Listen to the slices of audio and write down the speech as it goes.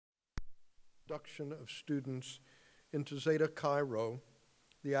induction of students into Zeta Chi Rho,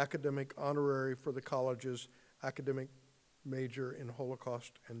 the academic honorary for the college's academic major in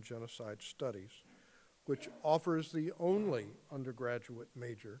Holocaust and Genocide Studies, which offers the only undergraduate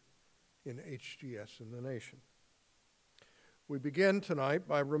major in HGS in the nation. We begin tonight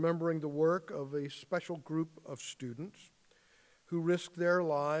by remembering the work of a special group of students who risked their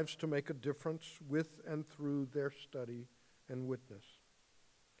lives to make a difference with and through their study and witness.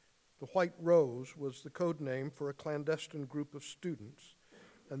 The White Rose was the code name for a clandestine group of students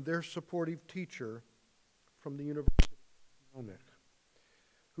and their supportive teacher from the University of Munich,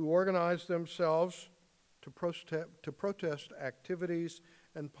 who organized themselves to protest activities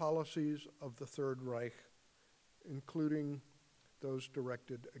and policies of the Third Reich, including those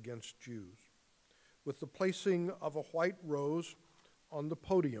directed against Jews. With the placing of a white rose on the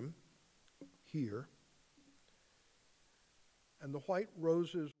podium here, and the white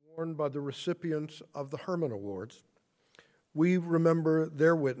roses worn by the recipients of the Herman Awards, we remember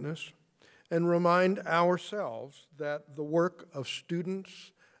their witness and remind ourselves that the work of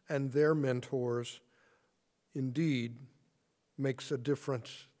students and their mentors indeed makes a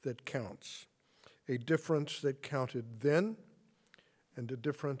difference that counts, a difference that counted then and a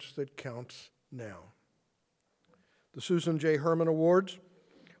difference that counts now. The Susan J. Herman Awards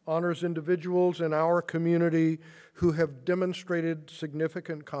honors individuals in our community who have demonstrated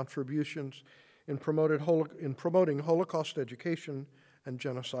significant contributions in promoting Holocaust education and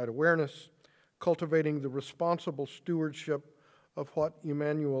genocide awareness, cultivating the responsible stewardship of what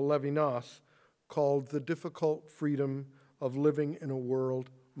Emmanuel Levinas called the difficult freedom of living in a world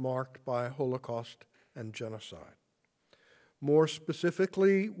marked by Holocaust and genocide. More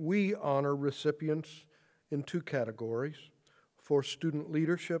specifically, we honor recipients in two categories: for student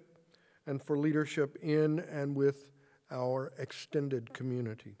leadership and for leadership in and with our extended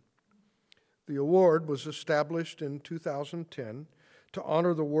community. The award was established in 2010 to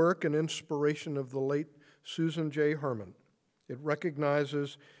honor the work and inspiration of the late Susan J. Herman. It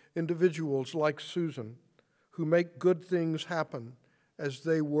recognizes individuals like Susan who make good things happen as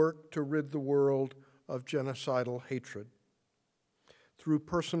they work to rid the world of genocidal hatred. Through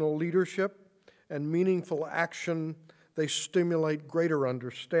personal leadership and meaningful action, they stimulate greater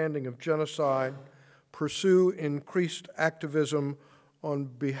understanding of genocide, pursue increased activism on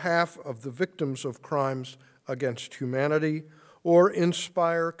behalf of the victims of crimes against humanity, or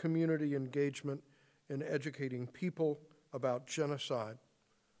inspire community engagement in educating people about genocide,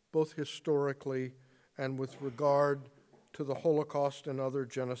 both historically and with regard to the Holocaust and other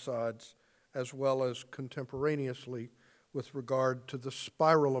genocides, as well as contemporaneously with regard to the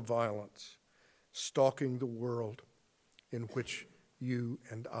spiral of violence stalking the world in which you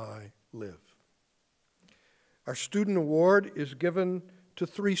and I live. Our student award is given to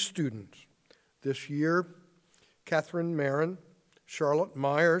 3 students this year: Catherine Marin, Charlotte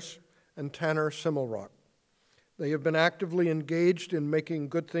Myers, and Tanner Simmelrock. They have been actively engaged in making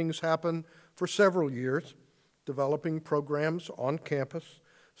good things happen for several years, developing programs on campus,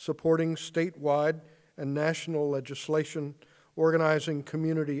 supporting statewide and national legislation, organizing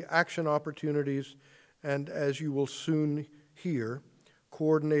community action opportunities, and, as you will soon hear,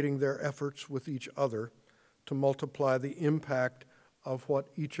 coordinating their efforts with each other to multiply the impact of what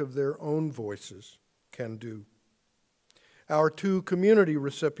each of their own voices can do. Our 2 community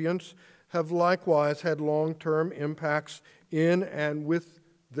recipients have likewise had long-term impacts in and with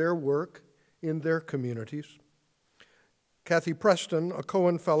their work in their communities. Kathy Preston, a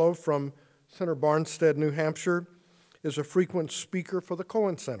Cohen Fellow from Center Barnstead, New Hampshire, is a frequent speaker for the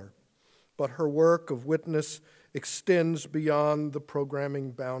Cohen Center, but her work of witness extends beyond the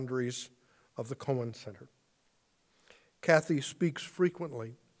programming boundaries of the Cohen Center. Kathy speaks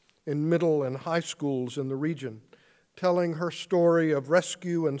frequently in middle and high schools in the region, telling her story of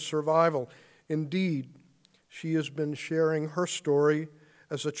rescue and survival. Indeed, she has been sharing her story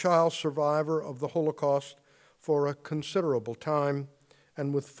as a child survivor of the Holocaust for a considerable time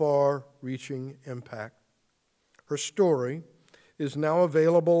and with far-reaching impact. Her story is now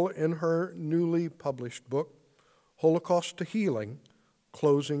available in her newly published book, Holocaust to Healing: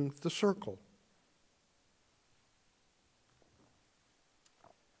 Closing the Circle.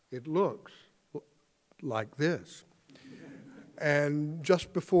 It looks like this. And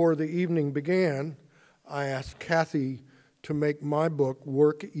just before the evening began, I asked Kathy to make my book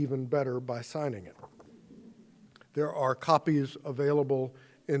work even better by signing it. There are copies available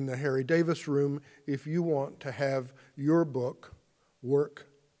in the Harry Davis room if you want to have your book work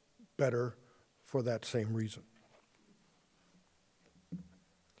better for that same reason.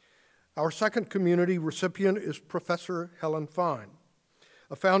 Our second community recipient is Professor Helen Fine,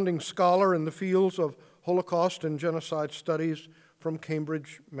 a founding scholar in the fields of Holocaust and genocide studies from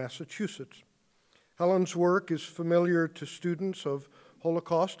Cambridge, Massachusetts. Helen's work is familiar to students of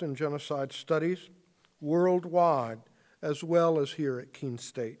Holocaust and genocide studies worldwide, as well as here at Keene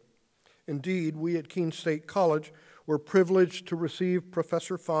State. Indeed, we at Keene State College were privileged to receive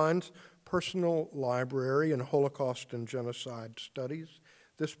Professor Fine's personal library in Holocaust and genocide studies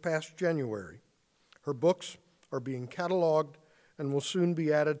this past January. Her books are being cataloged and will soon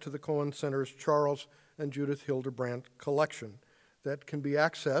be added to the Cohen Center's Charles and Judith Hildebrandt collection that can be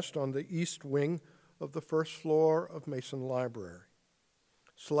accessed on the east wing of the first floor of Mason Library.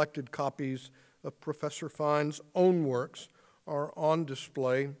 Selected copies of Professor Fine's own works are on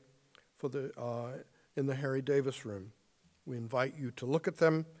display in the Harry Davis Room. We invite you to look at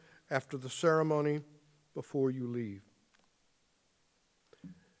them after the ceremony before you leave.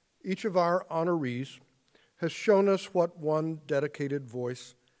 Each of our honorees has shown us what one dedicated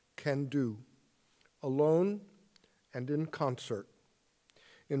voice can do, alone and in concert.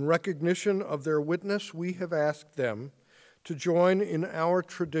 In recognition of their witness, we have asked them to join in our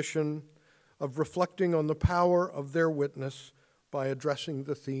tradition of reflecting on the power of their witness by addressing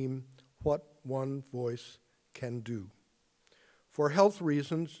the theme, What One Voice Can Do. For health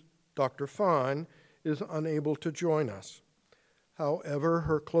reasons, Dr. Fine is unable to join us. However,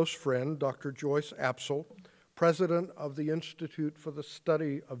 her close friend, Dr. Joyce Apsel, president of the Institute for the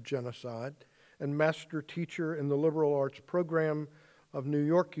Study of Genocide and master teacher in the liberal arts program of New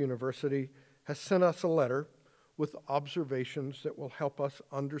York University, has sent us a letter with observations that will help us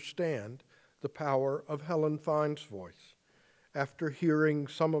understand the power of Helen Fine's voice. After hearing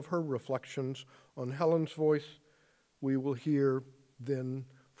some of her reflections on Helen's voice, we will hear then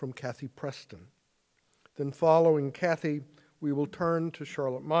from Kathy Preston. Then following Kathy, we will turn to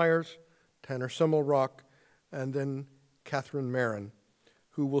Charlotte Myers, Tanner Simmelrock, and then Catherine Marin,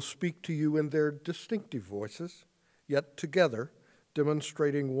 who will speak to you in their distinctive voices, yet together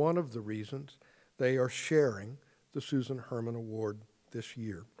demonstrating one of the reasons they are sharing the Susan Herman Award this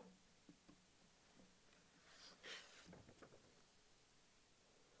year.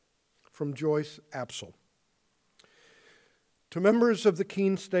 From Joyce Apsel. To members of the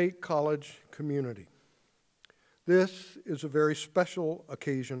Keene State College community, this is a very special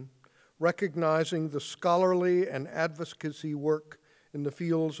occasion recognizing the scholarly and advocacy work in the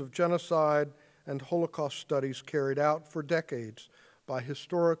fields of genocide and Holocaust studies carried out for decades by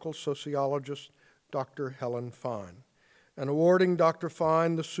historical sociologist Dr. Helen Fine, and awarding Dr.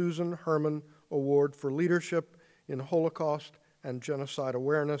 Fine the Susan Herman Award for Leadership in Holocaust and Genocide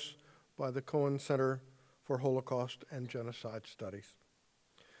Awareness by the Cohen Center for Holocaust and Genocide Studies.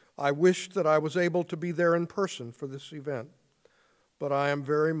 I wished that I was able to be there in person for this event, but I am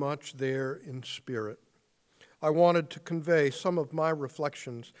very much there in spirit. I wanted to convey some of my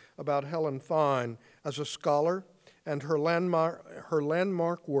reflections about Helen Fine as a scholar and her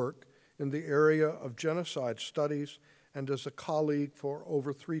landmark work in the area of genocide studies and as a colleague for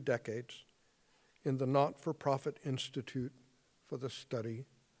over 3 decades in the not-for-profit Institute for the Study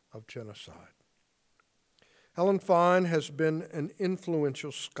of Genocide. Helen Fine has been an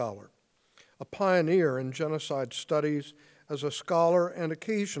influential scholar, a pioneer in genocide studies as a scholar and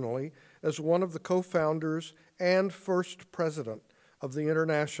occasionally as one of the co-founders and first president of the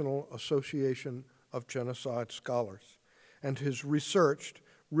International Association of Genocide Scholars, and has researched,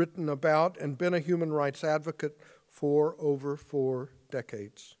 written about, and been a human rights advocate for over 4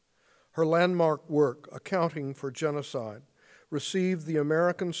 decades. Her landmark work, Accounting for Genocide, received the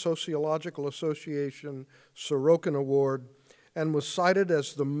American Sociological Association Sorokin Award and was cited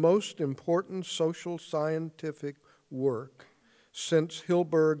as the most important social scientific work since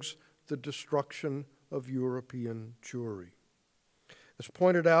Hilberg's The Destruction of European Jewry. As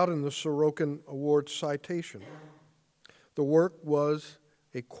pointed out in the Sorokin Award citation, the work was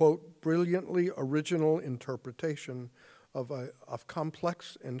a, quote, brilliantly original interpretation of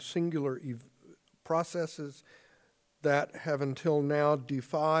complex and singular processes that have until now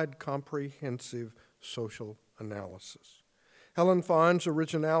defied comprehensive social analysis. Helen Fine's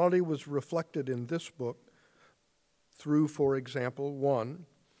originality was reflected in this book through, for example, 1,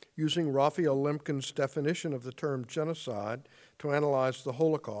 using Raphael Lemkin's definition of the term genocide to analyze the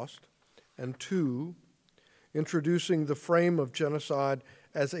Holocaust, and 2, introducing the frame of genocide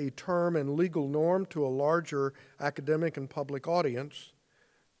as a term and legal norm to a larger academic and public audience,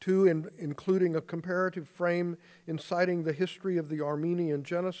 2, including a comparative frame in citing the history of the Armenian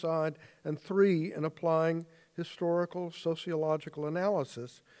genocide, and 3, in applying historical sociological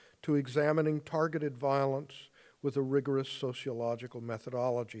analysis to examining targeted violence with a rigorous sociological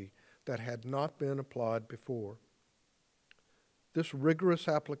methodology that had not been applied before. This rigorous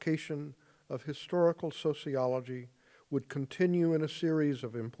application of historical sociology would continue in a series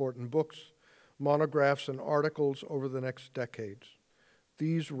of important books, monographs, and articles over the next decades.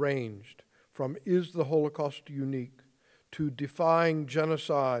 These ranged from Is the Holocaust Unique? To Defying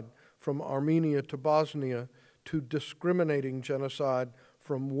Genocide from Armenia to Bosnia, to Discriminating Genocide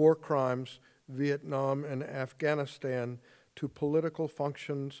from War Crimes, Vietnam and Afghanistan, to Political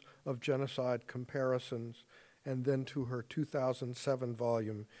Functions of Genocide Comparisons, and then to her 2007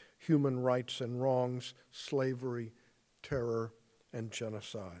 volume, Human Rights and Wrongs, Slavery, Terror, and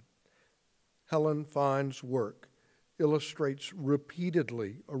Genocide. Helen Fine's work illustrates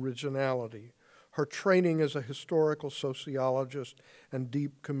repeatedly originality, her training as a historical sociologist, and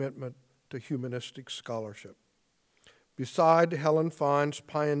deep commitment to humanistic scholarship. Beside Helen Fine's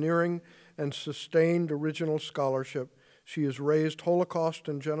pioneering and sustained original scholarship, she has raised Holocaust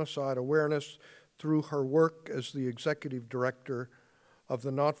and genocide awareness through her work as the executive director of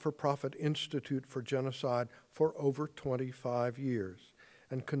the not-for-profit Institute for Genocide for over 25 years,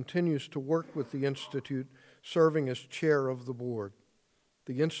 and continues to work with the Institute, serving as chair of the board.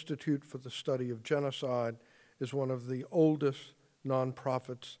 The Institute for the Study of Genocide is one of the oldest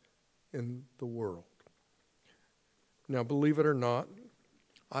nonprofits in the world. Now, believe it or not,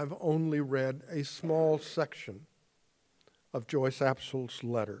 I've only read a small section of Joyce Apsel's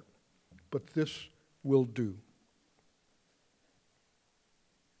letter, but this will do.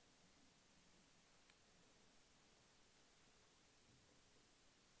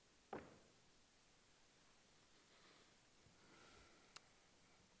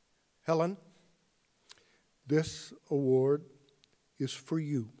 Helen, this award is for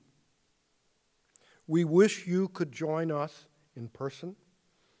you. We wish you could join us in person,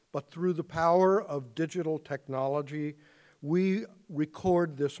 but through the power of digital technology, we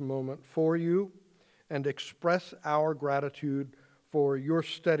record this moment for you and express our gratitude for your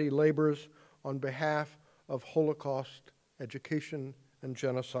steady labors on behalf of Holocaust education and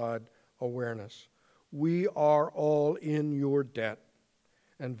genocide awareness. We are all in your debt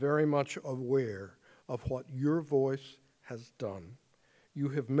and very much aware of what your voice has done. You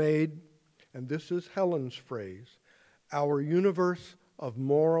have made, and this is Helen's phrase, our universe of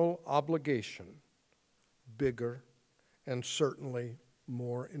moral obligation bigger and certainly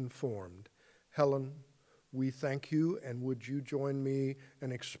more informed. Helen, we thank you, and would you join me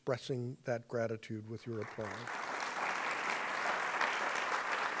in expressing that gratitude with your applause?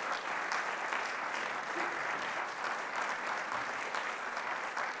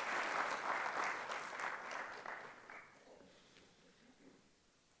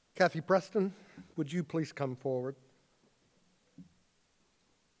 Kathy Preston, would you please come forward?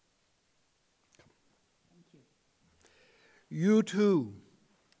 Thank you. You too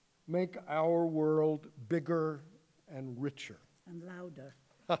make our world bigger and richer. And louder.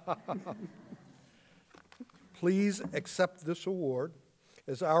 Please accept this award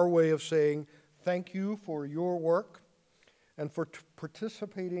as our way of saying thank you for your work and for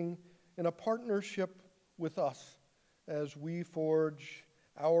participating in a partnership with us as we forge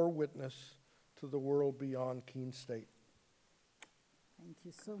our witness to the world beyond Keene State. Thank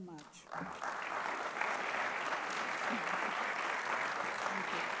you so much. Thank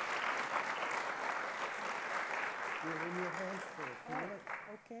you. You're in your hands for a few minutes.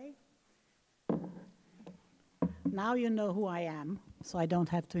 Okay. Now you know who I am, so I don't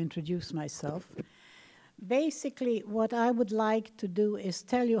have to introduce myself. Basically, what I would like to do is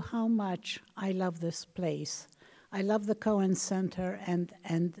tell you how much I love this place. I love the Cohen Center and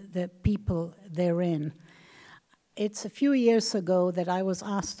the people therein. It's a few years ago that I was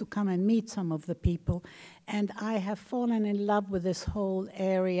asked to come and meet some of the people, and I have fallen in love with this whole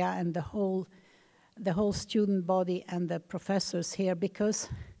area and the whole student body and the professors here, because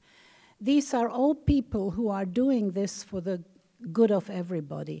these are all people who are doing this for the good of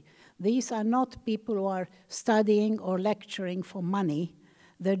everybody. These are not people who are studying or lecturing for money.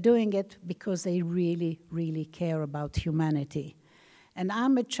 They're doing it because they really, really care about humanity. And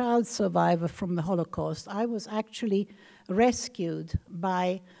I'm a child survivor from the Holocaust. I was actually rescued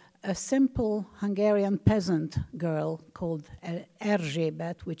by a simple Hungarian peasant girl called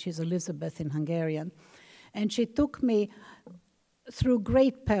Erzsébet, which is Elizabeth in Hungarian. And she took me through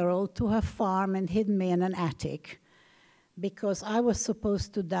great peril to her farm and hid me in an attic, because I was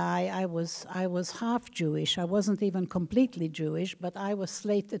supposed to die. I was half Jewish. I wasn't even completely Jewish, but I was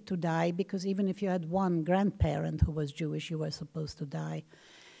slated to die, because even if you had one grandparent who was Jewish, you were supposed to die.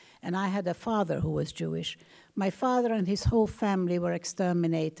 And I had a father who was Jewish. My father and his whole family were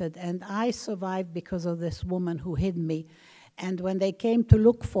exterminated, and I survived because of this woman who hid me. And when they came to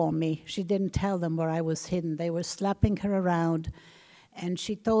look for me, she didn't tell them where I was hidden. They were slapping her around, and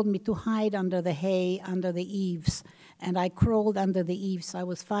she told me to hide under the hay, under the eaves. And I crawled under the eaves. I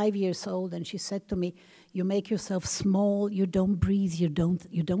was 5 years old, and she said to me, "You make yourself small, you don't breathe, you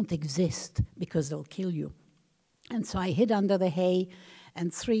don't exist, because they'll kill you." And so I hid under the hay,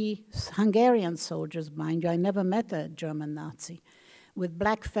 and 3 Hungarian soldiers, mind you, I never met a German Nazi, with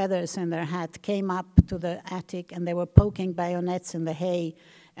black feathers in their hat, came up to the attic, and they were poking bayonets in the hay,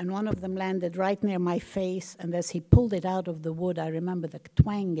 and one of them landed right near my face, and as he pulled it out of the wood, I remember the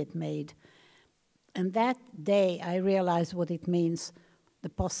twang it made. And that day, I realized what it means, the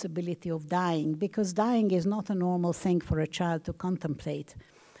possibility of dying, because dying is not a normal thing for a child to contemplate.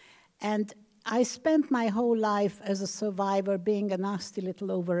 And I spent my whole life as a survivor being a nasty little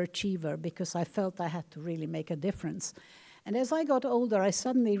overachiever, because I felt I had to really make a difference. And as I got older, I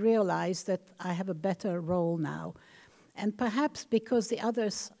suddenly realized that I have a better role now. And perhaps because the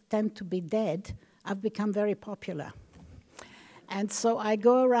others tend to be dead, I've become very popular. And so I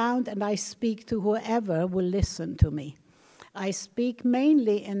go around and I speak to whoever will listen to me. I speak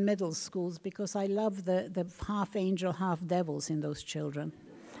mainly in middle schools because I love the half angel, half devils in those children.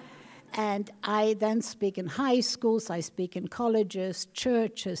 And I then speak in high schools, I speak in colleges,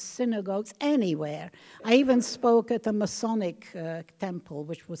 churches, synagogues, anywhere. I even spoke at a Masonic temple,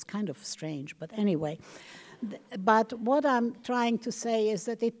 which was kind of strange, but anyway. But what I'm trying to say is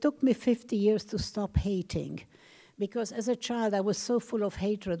that it took me 50 years to stop hating, because as a child I was so full of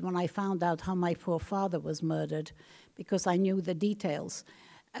hatred when I found out how my poor father was murdered, because I knew the details.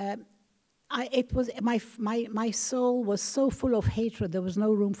 My soul was so full of hatred, there was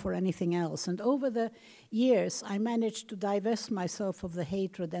no room for anything else. And over the years, I managed to divest myself of the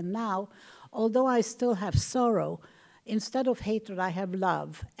hatred. And now, although I still have sorrow, instead of hatred, I have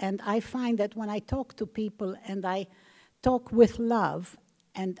love. And I find that when I talk to people and I talk with love,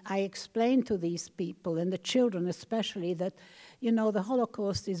 and I explain to these people, and the children especially, that, you know, the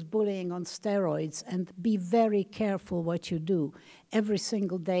Holocaust is bullying on steroids, and be very careful what you do every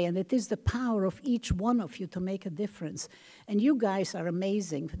single day. And it is the power of each one of you to make a difference. And you guys are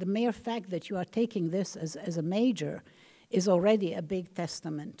amazing. The mere fact that you are taking this as a major is already a big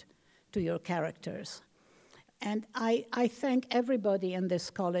testament to your characters. And I thank everybody in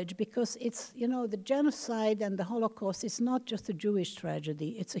this college, because it's, you know, the genocide and the Holocaust is not just a Jewish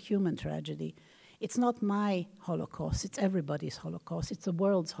tragedy, it's a human tragedy. It's not my Holocaust, it's everybody's Holocaust, it's the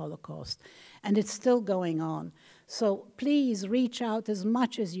world's Holocaust, and it's still going on. So please reach out as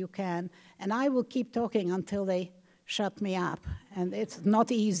much as you can, and I will keep talking until they shut me up. And it's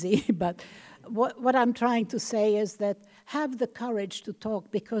not easy, but what I'm trying to say is that have the courage to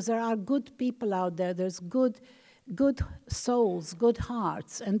talk, because there are good people out there, there's good souls, good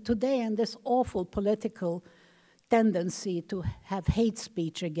hearts. And today, in this awful political tendency to have hate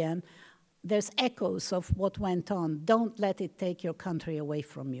speech again, there's echoes of what went on. Don't let it take your country away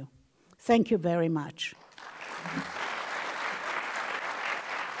from you. Thank you very much.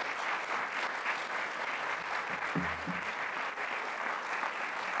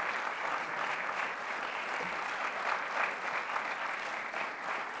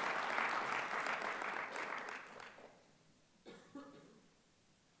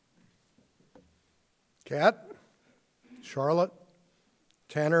 Kat, Charlotte,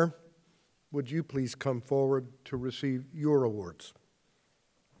 Tanner, would you please come forward to receive your awards?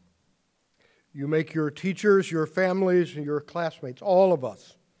 You make your teachers, your families, and your classmates, all of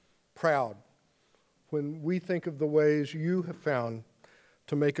us, proud when we think of the ways you have found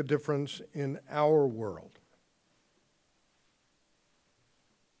to make a difference in our world.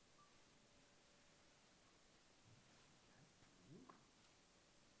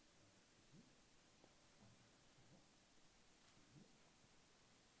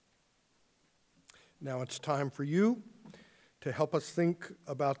 Now it's time for you to help us think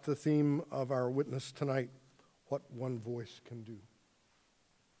about the theme of our witness tonight, what one voice can do.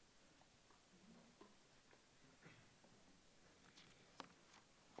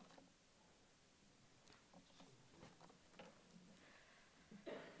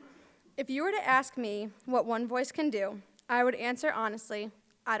 If you were to ask me what one voice can do, I would answer honestly,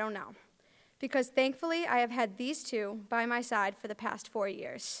 I don't know. Because thankfully, I have had these two by my side for the past 4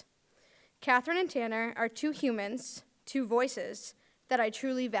 years. Catherine and Tanner are two humans, two voices that I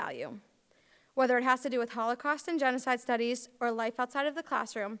truly value. Whether it has to do with Holocaust and genocide studies or life outside of the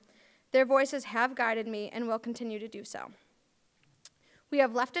classroom, their voices have guided me and will continue to do so. We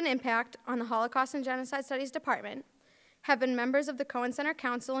have left an impact on the Holocaust and Genocide Studies Department, have been members of the Cohen Center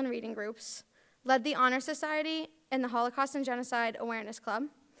Council and reading groups, led the Honor Society and the Holocaust and Genocide Awareness Club,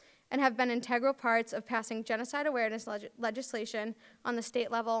 and have been integral parts of passing genocide awareness legislation on the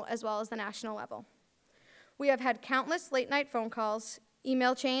state level as well as the national level. We have had countless late-night phone calls,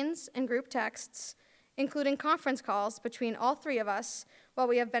 email chains, and group texts, including conference calls between all three of us while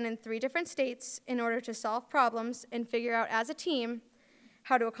we have been in 3 different states in order to solve problems and figure out as a team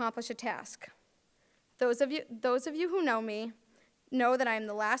how to accomplish a task. Those of you who know me know that I am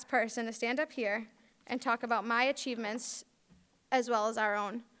the last person to stand up here and talk about my achievements as well as our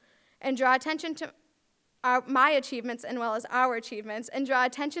own, and draw attention to my achievements as well as our achievements, and draw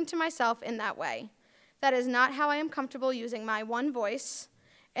attention to myself in that way. That is not how I am comfortable using my one voice,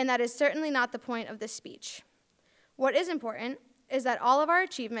 and that is certainly not the point of this speech. What is important is that all of our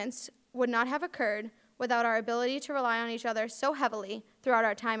achievements would not have occurred without our ability to rely on each other so heavily throughout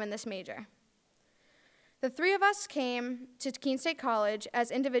our time in this major. The 3 of us came to Keene State College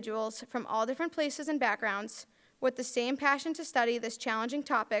as individuals from all different places and backgrounds with the same passion to study this challenging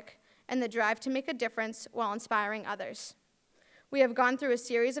topic and the drive to make a difference while inspiring others. We have gone through a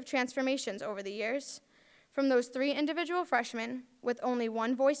series of transformations over the years, from those 3 individual freshmen with only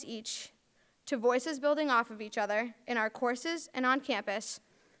one voice each, to voices building off of each other in our courses and on campus,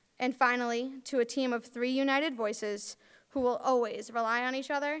 and finally, to a team of 3 united voices who will always rely on each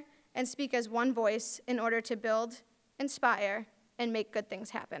other and speak as one voice in order to build, inspire, and make good things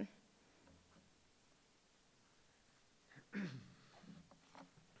happen.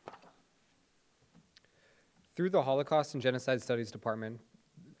 Through the Holocaust and Genocide Studies Department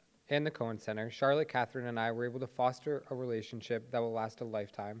and the Cohen Center, Charlotte, Catherine, and I were able to foster a relationship that will last a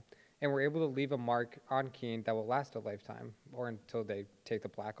lifetime, and we're able to leave a mark on Keene that will last a lifetime, or until they take the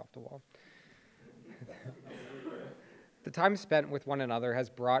plaque off the wall. The time spent with one another has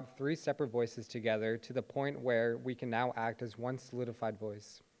brought 3 separate voices together to the point where we can now act as one solidified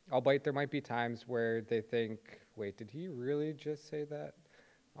voice. Albeit there might be times where they think, wait, did he really just say that?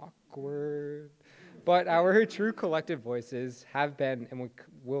 Awkward. But our true collective voices have been and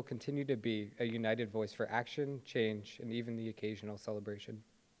will continue to be a united voice for action, change, and even the occasional celebration.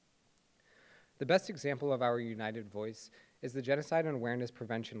 The best example of our united voice is the genocide and awareness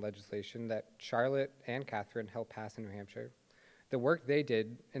prevention legislation that Charlotte and Catherine helped pass in New Hampshire. The work they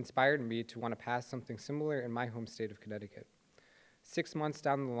did inspired me to want to pass something similar in my home state of Connecticut. 6 months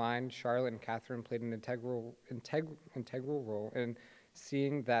down the line, Charlotte and Catherine played an integral role in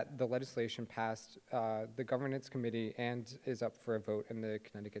seeing that the legislation passed the governance committee and is up for a vote in the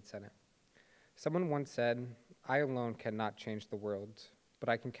Connecticut Senate. Someone once said, "I alone cannot change the world, but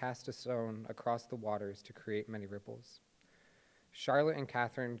I can cast a stone across the waters to create many ripples." Charlotte and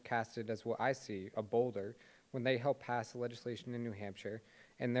Catherine casted as what I see a boulder when they helped pass the legislation in New Hampshire,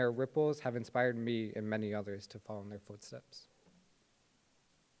 and their ripples have inspired me and many others to follow in their footsteps.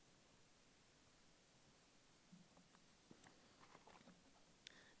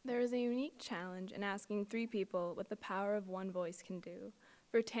 There is a unique challenge in asking 3 people what the power of one voice can do.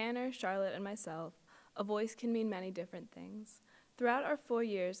 For Tanner, Charlotte, and myself, a voice can mean many different things. Throughout our 4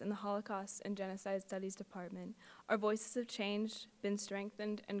 years in the Holocaust and Genocide Studies Department, our voices have changed, been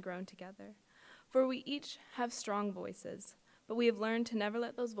strengthened, and grown together. For we each have strong voices, but we have learned to never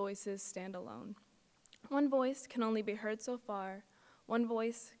let those voices stand alone. One voice can only be heard so far. One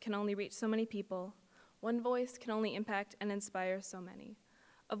voice can only reach so many people. One voice can only impact and inspire so many.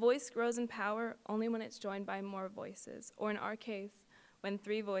 A voice grows in power only when it's joined by more voices, or in our case, when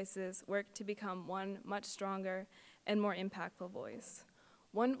 3 voices work to become one much stronger and more impactful voice.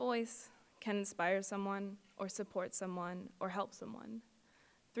 One voice can inspire someone, or support someone, or help someone.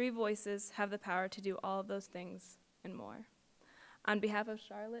 3 voices have the power to do all of those things and more. On behalf of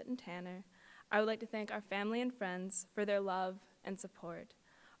Charlotte and Tanner, I would like to thank our family and friends for their love and support,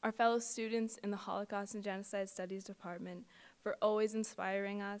 our fellow students in the Holocaust and Genocide Studies Department for always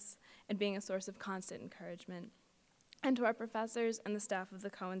inspiring us and being a source of constant encouragement, and to our professors and the staff of the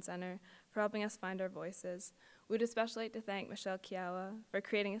Cohen Center for helping us find our voices. We'd especially like to thank Michelle Kiawa for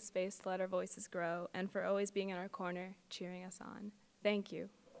creating a space to let our voices grow and for always being in our corner, cheering us on. Thank you.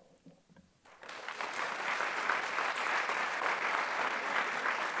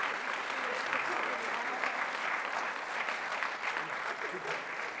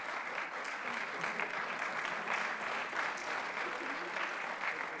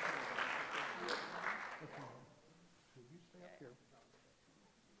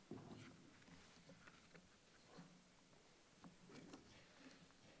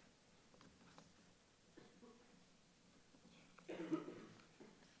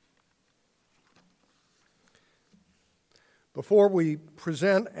 Before we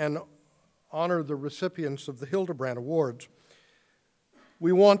present and honor the recipients of the Hildebrandt Awards,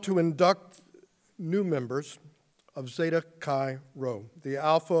 we want to induct new members of Zeta Chi Rho, the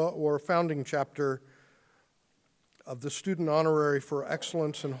Alpha or founding chapter of the Student Honorary for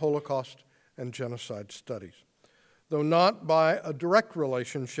Excellence in Holocaust and Genocide Studies. Though not by a direct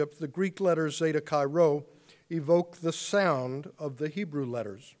relationship, the Greek letters Zeta Chi Rho evoke the sound of the Hebrew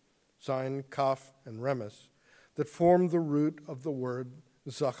letters, Zayin, Kaf, and Remes, that form the root of the word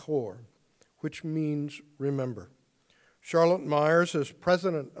Zachor, which means remember. Charlotte Myers, as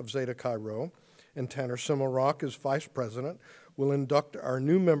president of Zeta Chi Rho, and Tanner Simmelrock, as vice president, will induct our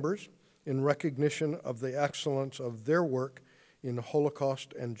new members in recognition of the excellence of their work in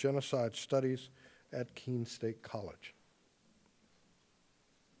Holocaust and Genocide Studies at Keene State College.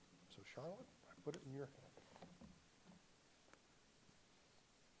 So, Charlotte, I put it in your hand.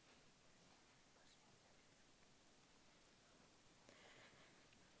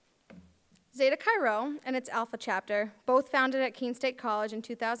 Zeta Chi Rho and its Alpha chapter, both founded at Keene State College in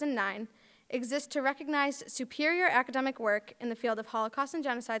 2009, exist to recognize superior academic work in the field of Holocaust and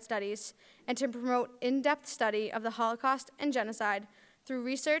Genocide Studies and to promote in-depth study of the Holocaust and genocide through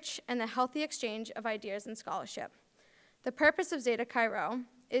research and the healthy exchange of ideas and scholarship. The purpose of Zeta Chi Rho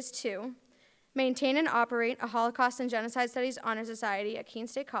is to maintain and operate a Holocaust and Genocide Studies Honor Society at Keene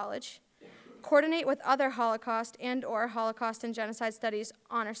State College, coordinate with other Holocaust and/or Holocaust and Genocide Studies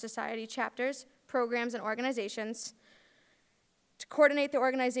Honor Society chapters, programs, and organizations, to coordinate the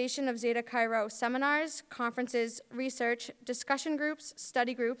organization of Zeta Chi Rho seminars, conferences, research, discussion groups,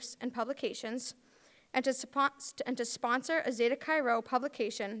 study groups, and publications, and to sponsor a Zeta Chi Rho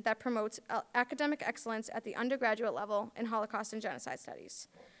publication that promotes academic excellence at the undergraduate level in Holocaust and Genocide Studies.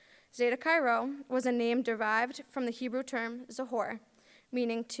 Zeta Chi Rho was a name derived from the Hebrew term Zahor,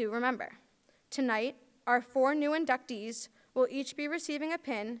 meaning to remember. Tonight, our 4 new inductees will each be receiving a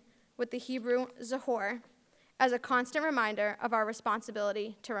pin with the Hebrew Zahor as a constant reminder of our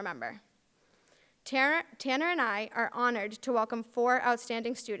responsibility to remember. Tanner and I are honored to welcome 4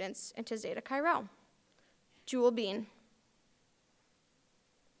 outstanding students into Zeta Chi Rho. Jewel Bean.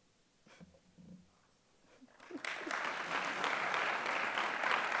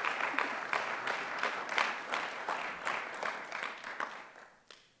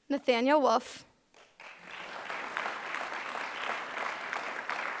 Nathaniel Wolf.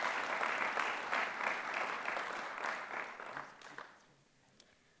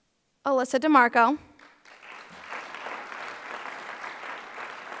 Alyssa DeMarco.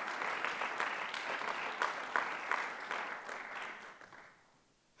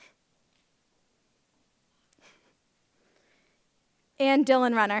 And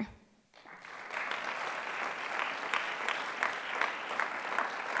Dylan Runner.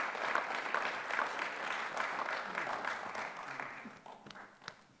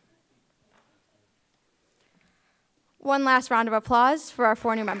 One last round of applause for our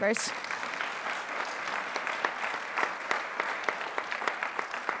 4 new members.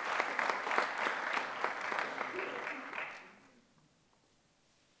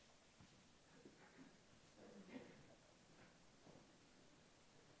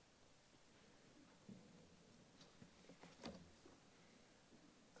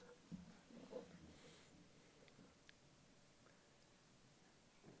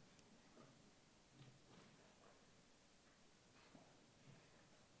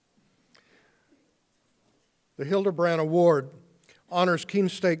 The Hildebrandt Award honors Keene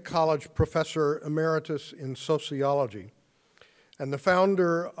State College Professor Emeritus in Sociology and the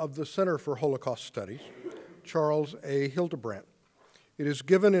founder of the Center for Holocaust Studies, Charles A. Hildebrandt. It is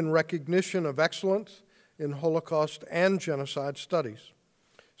given in recognition of excellence in Holocaust and Genocide Studies.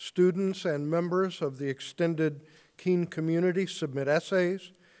 Students and members of the extended Keene community submit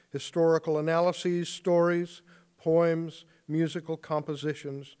essays, historical analyses, stories, poems, musical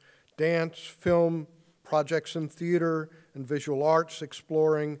compositions, dance, film, projects in theater and visual arts,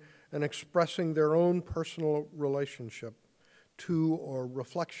 exploring and expressing their own personal relationship to or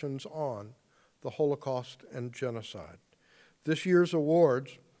reflections on the Holocaust and genocide. This year's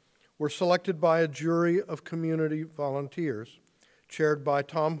awards were selected by a jury of community volunteers, chaired by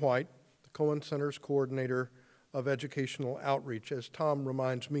Tom White, the Cohen Center's coordinator of educational outreach. As Tom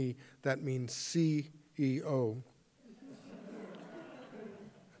reminds me, that means CEO.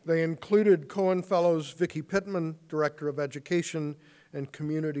 They included Cohen Fellows Vicki Pittman, Director of Education and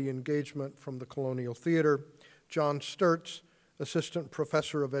Community Engagement from the Colonial Theater, John Sturtz, Assistant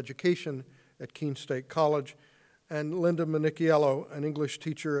Professor of Education at Keene State College, and Linda Manicchiello, an English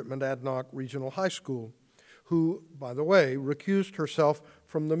teacher at Monadnock Regional High School, who, by the way, recused herself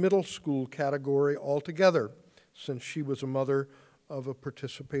from the middle school category altogether since she was a mother of a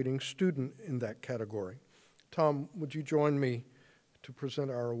participating student in that category. Tom, would you join me to present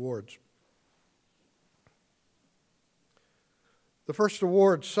our awards? The first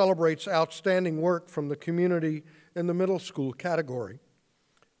award celebrates outstanding work from the community in the middle school category.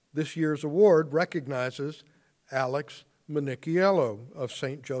 This year's award recognizes Alex Manicchiello of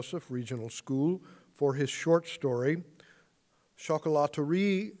St. Joseph Regional School for his short story,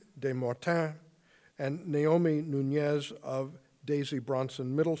 Chocolaterie des Martins, and Naomi Nunez of Daisy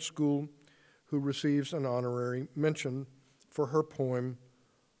Bronson Middle School, who receives an honorary mention for her poem,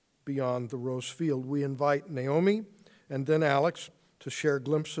 Beyond the Rose Field. We invite Naomi and then Alex to share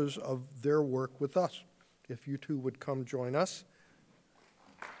glimpses of their work with us. If you two would come join us.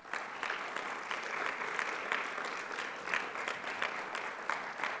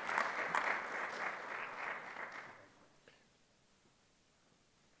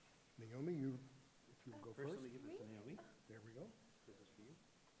 Naomi, if you go first. Give it to Naomi. There we go. This is for you.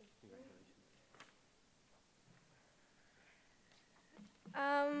 Congratulations.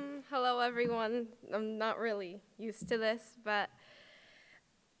 Hello, everyone. I'm not really used to this, but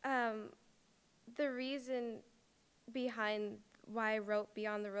the reason behind why I wrote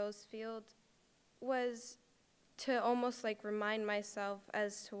Beyond the Rose Field was to almost like remind myself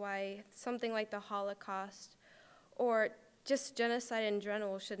as to why something like the Holocaust or just genocide in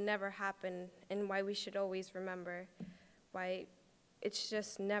general should never happen, and why we should always remember why it's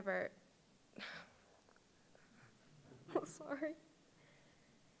just never. I'm sorry.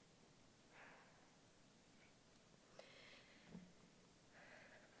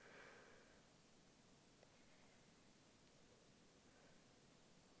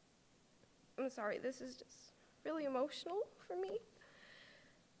 I'm sorry, this is just really emotional for me.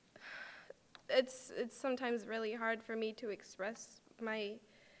 It's sometimes really hard for me to express my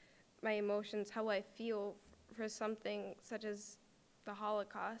emotions, how I feel for something such as the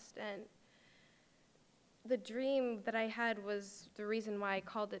Holocaust. And the dream that I had was the reason why I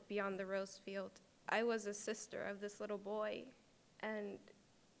called it Beyond the Rose Field. I was a sister of this little boy, and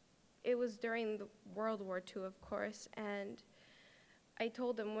it was during the World War II, of course, and I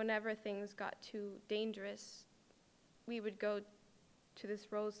told him whenever things got too dangerous, we would go to this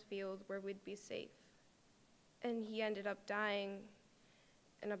rose field where we'd be safe. And he ended up dying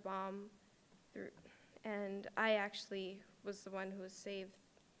in a bomb, and I actually was the one who was saved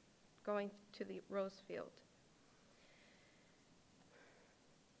going to the rose field.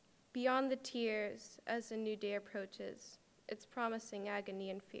 Beyond the tears, as a new day approaches, it's promising agony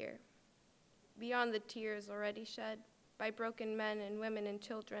and fear. Beyond the tears already shed by broken men and women and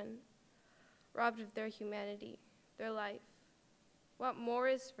children, robbed of their humanity, their life. What more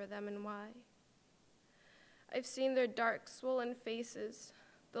is for them and why? I've seen their dark, swollen faces,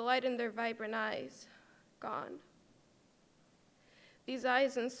 the light in their vibrant eyes, gone. These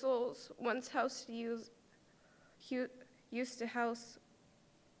eyes and souls once used to house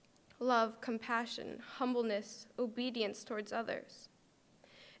love, compassion, humbleness, obedience towards others.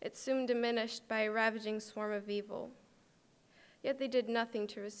 It soon diminished by a ravaging swarm of evil. Yet they did nothing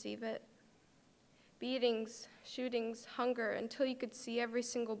to receive it. Beatings, shootings, hunger until you could see every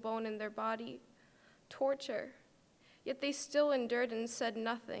single bone in their body, torture. Yet they still endured and said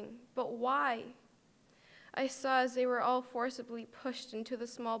nothing. But why? I saw as they were all forcibly pushed into the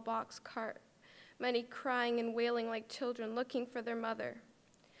small box cart, many crying and wailing like children looking for their mother.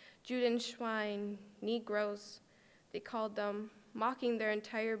 Judenschwein, Negroes, they called them, mocking their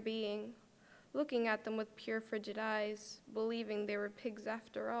entire being, looking at them with pure frigid eyes, believing they were pigs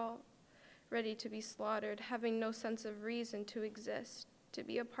after all, ready to be slaughtered, having no sense of reason to exist, to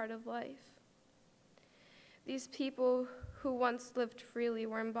be a part of life. These people who once lived freely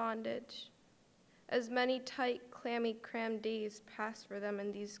were in bondage. As many tight, clammy, crammed days passed for them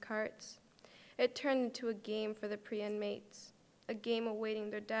in these carts, it turned into a game for the pre-inmates, a game awaiting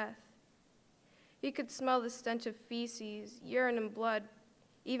their death. You could smell the stench of feces, urine, and blood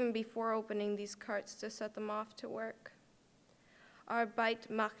even before opening these carts to set them off to work. Arbeit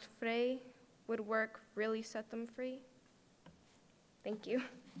macht frei. Would work really set them free? Thank you.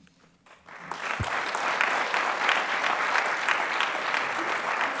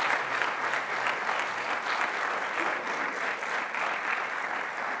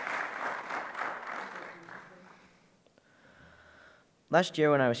 Last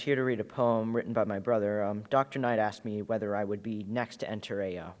year, when I was here to read a poem written by my brother, Dr. Knight asked me whether I would be next to enter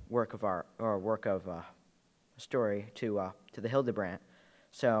a work of art or a story to the Hildebrandt.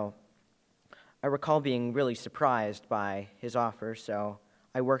 So I recall being really surprised by his offer, so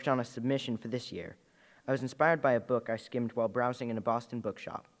I worked on a submission for this year. I was inspired by a book I skimmed while browsing in a Boston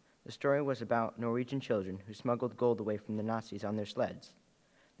bookshop. The story was about Norwegian children who smuggled gold away from the Nazis on their sleds.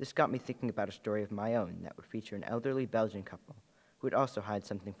 This got me thinking about a story of my own that would feature an elderly Belgian couple who would also hide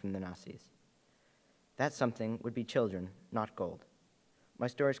something from the Nazis. That something would be children, not gold. My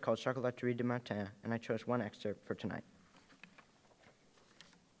story is called Chocolaterie de Martin, and I chose one excerpt for tonight.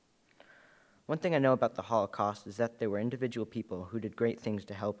 One thing I know about the Holocaust is that there were individual people who did great things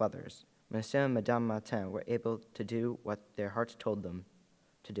to help others. Monsieur and Madame Martin were able to do what their hearts told them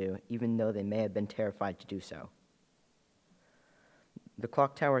to do, even though they may have been terrified to do so. The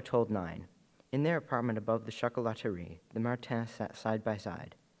clock tower told 9. In their apartment above the Chocolaterie, the Martins sat side by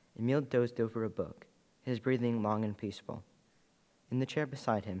side. Emile dozed over a book, his breathing long and peaceful. In the chair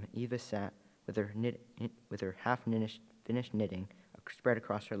beside him, Eva sat with her half-finished knitting spread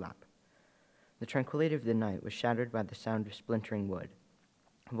across her lap. The tranquility of the night was shattered by the sound of splintering wood.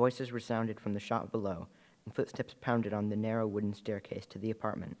 Voices resounded from the shop below, and footsteps pounded on the narrow wooden staircase to the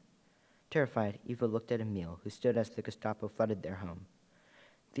apartment. Terrified, Eva looked at Emile, who stood as the Gestapo flooded their home.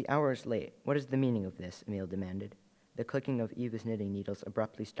 The hour is late. What is the meaning of this? Emile demanded. The clicking of Eva's knitting needles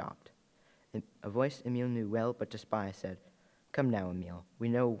abruptly stopped. A voice Emile knew well but despised said, "Come now, Emile. You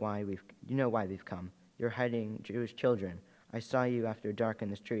know why we've come. You're hiding Jewish children. I saw you after dark in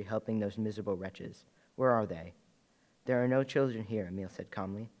the street helping those miserable wretches. Where are they?" "There are no children here," Emile said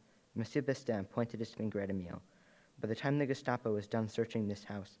calmly. Monsieur Bestin pointed his finger at Emile. "By the time the Gestapo is done searching this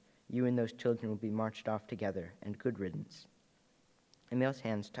house, you and those children will be marched off together, and good riddance." Emile's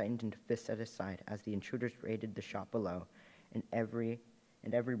hands tightened into fists at his side as the intruders raided the shop below and every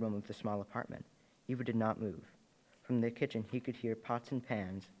room of the small apartment. Eva did not move. From the kitchen, he could hear pots and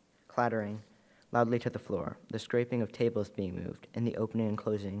pans clattering loudly to the floor, the scraping of tables being moved, and the opening and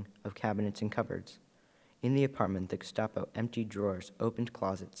closing of cabinets and cupboards. In the apartment, the Gestapo emptied drawers, opened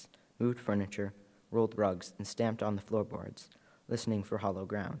closets, moved furniture, rolled rugs, and stamped on the floorboards, listening for hollow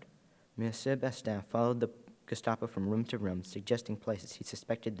ground. Monsieur Bestin followed the Gestapo from room to room, suggesting places he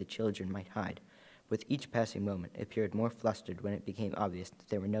suspected the children might hide. With each passing moment, it appeared more flustered when it became obvious that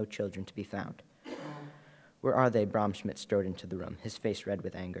there were no children to be found. "Where are they?" Brahmschmidt strode into the room, his face red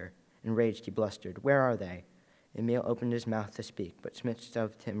with anger. Enraged, he blustered, "Where are they?" Emile opened his mouth to speak, but Schmidt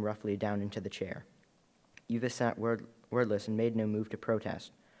shoved him roughly down into the chair. Eva sat wordless and made no move to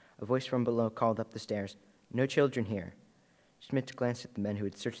protest. A voice from below called up the stairs, "No children here." Schmidt glanced at the men who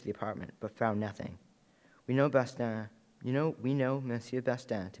had searched the apartment, but found nothing. We know Monsieur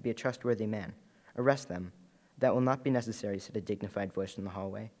Bestin to be a trustworthy man. Arrest them." "That will not be necessary," said a dignified voice from the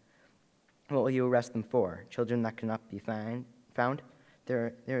hallway. "What will you arrest them for? Children that cannot be found?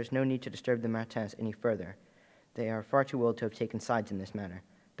 There is no need to disturb the Martins any further. They are far too old to have taken sides in this matter.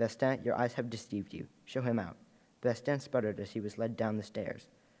 Bestin, your eyes have deceived you. Show him out." Bestin sputtered as he was led down the stairs.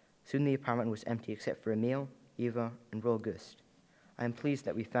 Soon the apartment was empty except for Emile, Eva, and Rolguste. "I am pleased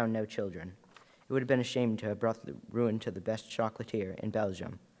that we found no children. It would have been a shame to have brought the ruin to the best chocolatier in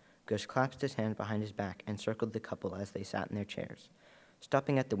Belgium." Gust clasped his hand behind his back and circled the couple as they sat in their chairs.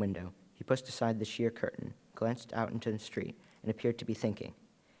 Stopping at the window, he pushed aside the sheer curtain, glanced out into the street, and appeared to be thinking.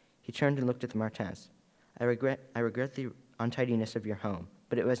 He turned and looked at the Martins. I regret the untidiness of your home,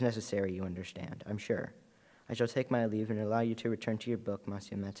 but it was necessary, you understand, I'm sure. I shall take my leave and allow you to return to your book,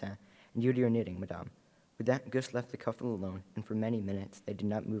 Monsieur Martin, and you to your knitting, madame." With that, Gust left the couple alone, and for many minutes they did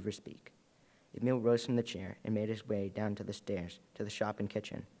not move or speak. Emile rose from the chair and made his way down to the stairs, to the shop and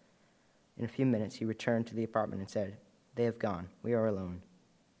kitchen. In a few minutes, he returned to the apartment and said, "They have gone. We are alone."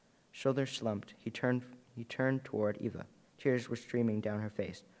 Shoulders slumped, he turned toward Eva. Tears were streaming down her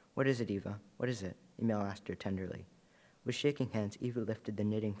face. "What is it, Eva? What is it?" Emile asked her tenderly. With shaking hands, Eva lifted the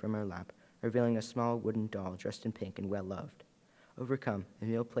knitting from her lap, revealing a small wooden doll dressed in pink and well-loved. Overcome,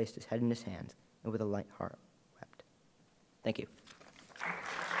 Emile placed his head in his hands and with a light heart wept. Thank you.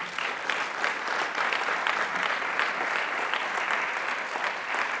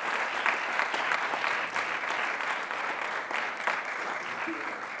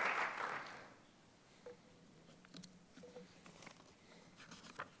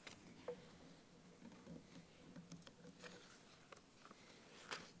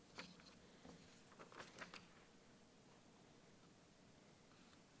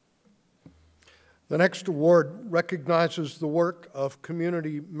 The next award recognizes the work of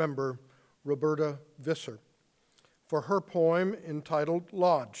community member Roberta Visser for her poem entitled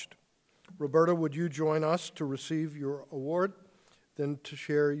Lodged. Roberta, would you join us to receive your award, then to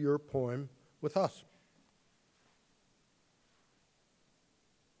share your poem with us?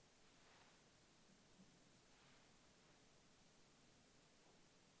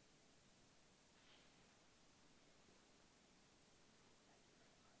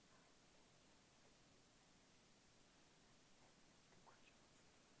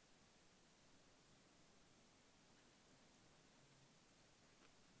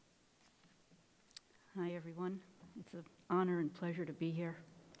 Hi, everyone. It's an honor and pleasure to be here.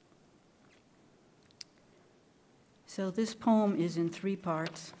 So this poem is in 3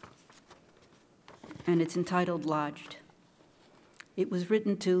 parts, and it's entitled Lodged. It was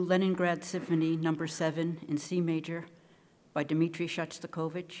written to Leningrad Symphony No. 7 in C major by Dmitri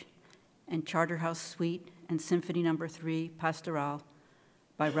Shostakovich, and Charterhouse Suite and Symphony No. 3 Pastoral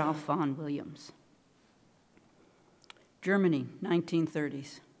by Ralph Vaughan Williams. Germany,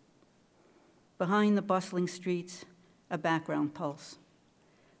 1930s. Behind the bustling streets, a background pulse.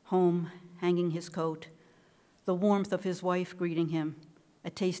 Home, hanging his coat, the warmth of his wife greeting him, a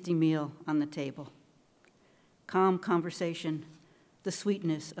tasty meal on the table. Calm conversation, the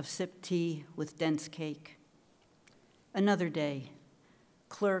sweetness of sipped tea with dense cake. Another day,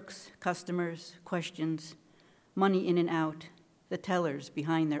 clerks, customers, questions, money in and out, the tellers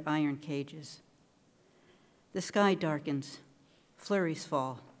behind their iron cages. The sky darkens, flurries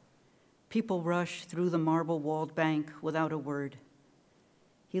fall. People rush through the marble-walled bank without a word.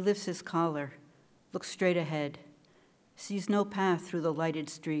 He lifts his collar, looks straight ahead, sees no path through the lighted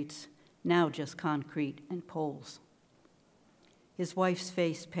streets, now just concrete and poles. His wife's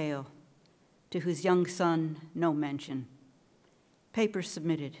face pale, to whose young son no mention. Papers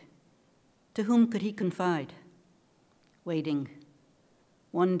submitted. To whom could he confide? Waiting.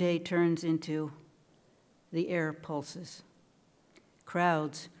 One day turns into the air pulses.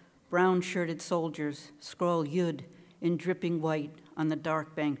 Crowds, brown-shirted soldiers, scroll Yud in dripping white on the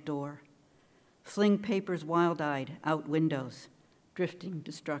dark bank door. Fling papers wild-eyed out windows, drifting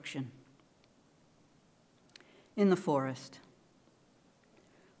destruction. In the forest.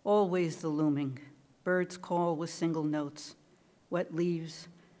 Always the looming. Birds call with single notes. Wet leaves,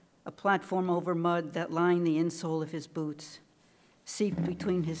 a platform over mud that line the insole of his boots, seeped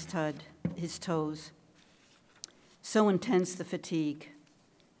between his toes. So intense the fatigue,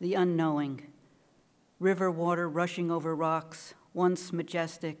 the unknowing. River water rushing over rocks, once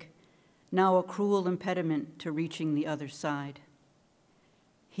majestic, now a cruel impediment to reaching the other side.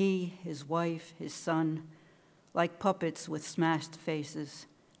 He, his wife, his son, like puppets with smashed faces,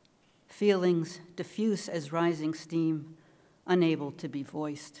 feelings diffuse as rising steam, unable to be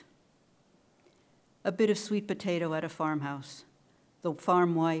voiced. A bit of sweet potato at a farmhouse, the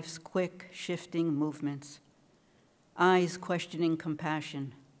farm wife's quick, shifting movements, eyes questioning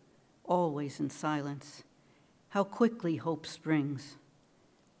compassion, always in silence. How quickly hope springs.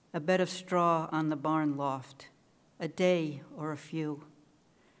 A bed of straw on the barn loft, a day or a few.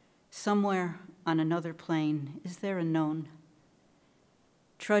 Somewhere on another plane, is there a known?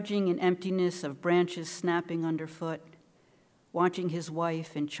 Trudging in emptiness of branches snapping underfoot, watching his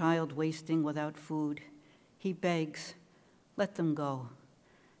wife and child wasting without food, he begs, let them go.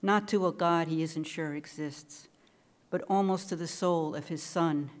 Not to a God he isn't sure exists, but almost to the soul of his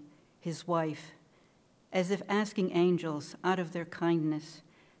son, his wife, as if asking angels out of their kindness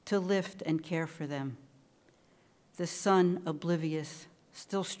to lift and care for them. The sun, oblivious,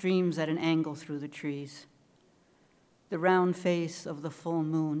 still streams at an angle through the trees. The round face of the full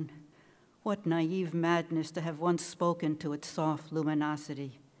moon, what naive madness to have once spoken to its soft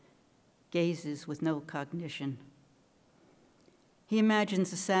luminosity, gazes with no cognition. He imagines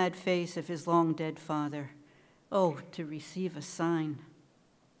the sad face of his long-dead father. Oh, to receive a sign.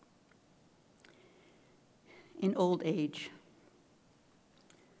 In old age,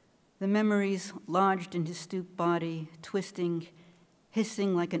 the memories lodged in his stooped body, twisting,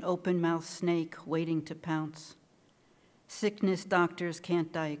 hissing like an open-mouthed snake waiting to pounce. Sickness doctors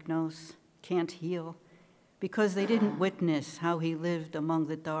can't diagnose, can't heal, because they didn't witness how he lived among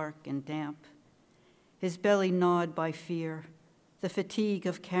the dark and damp. His belly gnawed by fear, the fatigue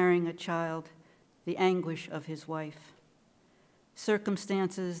of carrying a child, the anguish of his wife.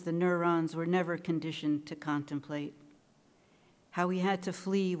 Circumstances the neurons were never conditioned to contemplate. How he had to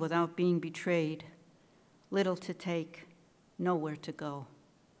flee without being betrayed, little to take, nowhere to go.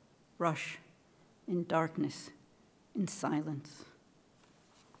 Rush in darkness, in silence.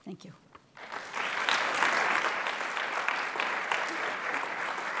 Thank you.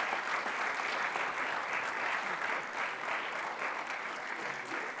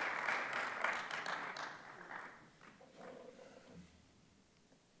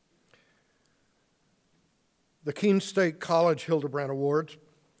 The Keene State College Hildebrandt Awards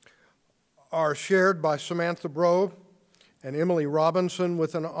are shared by Samantha Brough and Emily Robinson,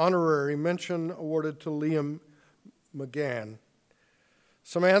 with an honorary mention awarded to Liam McGann.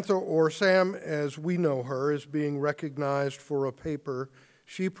 Samantha, or Sam as we know her, is being recognized for a paper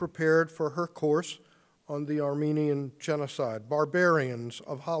she prepared for her course on the Armenian Genocide, Barbarians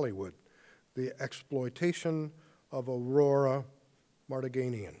of Hollywood, the Exploitation of Aurora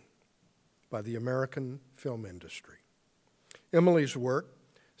Mardiganian by the American film industry. Emily's work,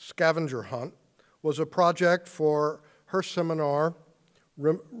 Scavenger Hunt, was a project for her seminar,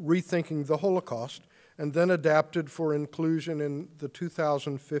 Rethinking the Holocaust, and then adapted for inclusion in the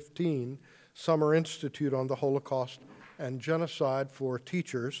 2015 Summer Institute on the Holocaust and Genocide for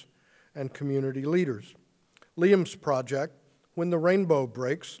teachers and community leaders. Liam's project, When the Rainbow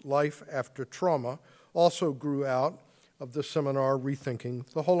Breaks, Life After Trauma, also grew out of the seminar Rethinking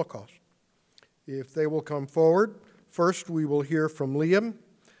the Holocaust. If they will come forward, first we will hear from Liam,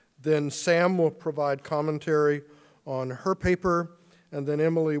 then Sam will provide commentary on her paper, and then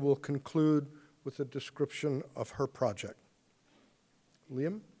Emily will conclude with a description of her project.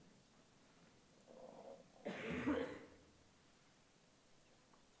 Liam?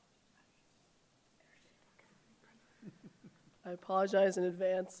 I apologize in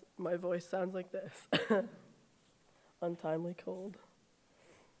advance. My voice sounds like this. Untimely cold.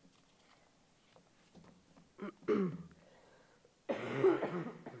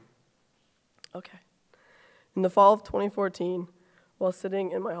 Okay. In the fall of 2014, while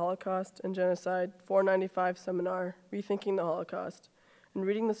sitting in my Holocaust and Genocide 495 seminar, Rethinking the Holocaust, and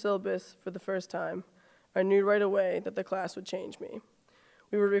reading the syllabus for the first time, I knew right away that the class would change me.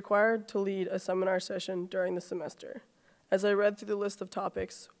 We were required to lead a seminar session during the semester. As I read through the list of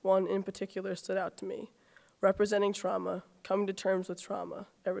topics, one in particular stood out to me: representing trauma, coming to terms with trauma,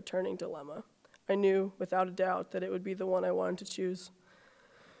 a returning dilemma. I knew, without a doubt, that it would be the one I wanted to choose.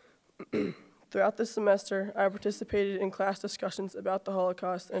 Throughout the semester, I participated in class discussions about the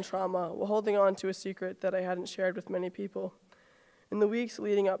Holocaust and trauma while holding on to a secret that I hadn't shared with many people. In the weeks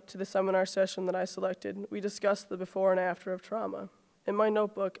leading up to the seminar session that I selected, we discussed the before and after of trauma. In my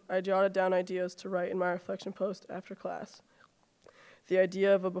notebook, I jotted down ideas to write in my reflection post after class. The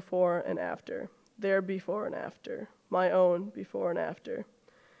idea of a before and after, their before and after, my own before and after.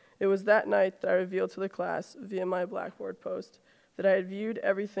 It was that night that I revealed to the class, via my Blackboard post, that I had viewed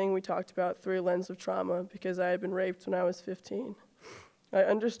everything we talked about through a lens of trauma because I had been raped when I was 15. I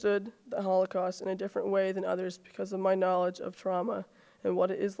understood the Holocaust in a different way than others because of my knowledge of trauma and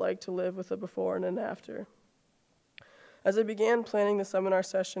what it is like to live with a before and an after. As I began planning the seminar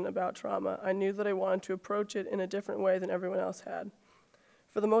session about trauma, I knew that I wanted to approach it in a different way than everyone else had.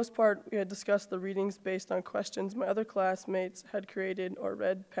 For the most part, we had discussed the readings based on questions my other classmates had created or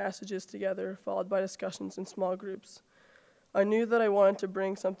read passages together, followed by discussions in small groups. I knew that I wanted to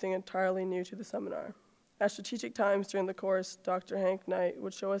bring something entirely new to the seminar. At strategic times during the course, Dr. Hank Knight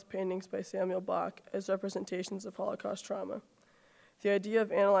would show us paintings by Samuel Bach as representations of Holocaust trauma. The idea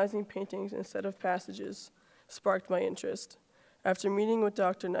of analyzing paintings instead of passages sparked my interest. After meeting with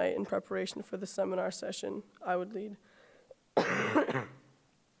Dr. Knight in preparation for the seminar session I would lead,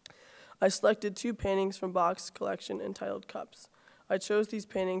 I selected 2 paintings from Bach's collection entitled Cups. I chose these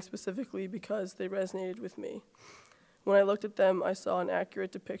paintings specifically because they resonated with me. When I looked at them, I saw an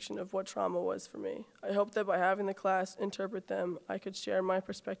accurate depiction of what trauma was for me. I hoped that by having the class interpret them, I could share my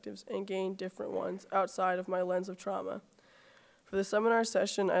perspectives and gain different ones outside of my lens of trauma. For the seminar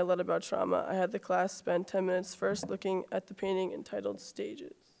session I led about trauma, I had the class spend 10 minutes first looking at the painting entitled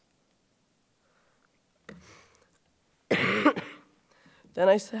Stages. Then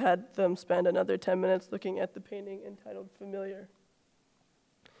I had them spend another 10 minutes looking at the painting entitled Familiar.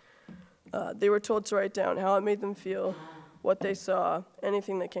 They were told to write down how it made them feel, what they saw,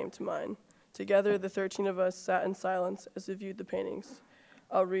 anything that came to mind. Together, the 13 of us sat in silence as we viewed the paintings.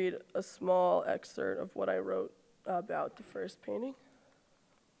 I'll read a small excerpt of what I wrote about the first painting.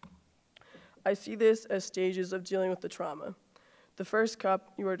 I see this as stages of dealing with the trauma. The first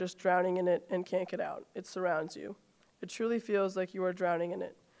cup, you are just drowning in it and can't get out. It surrounds you. It truly feels like you are drowning in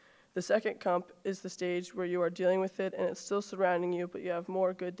it. The second cup is the stage where you are dealing with it and it's still surrounding you, but you have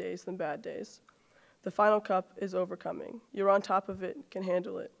more good days than bad days. The final cup is overcoming. You're on top of it, can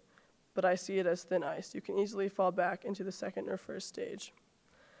handle it. But I see it as thin ice. You can easily fall back into the second or first stage.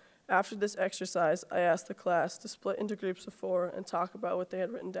 After this exercise, I asked the class to split into groups of 4 and talk about what they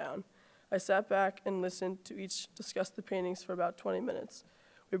had written down. I sat back and listened to each discuss the paintings for about 20 minutes.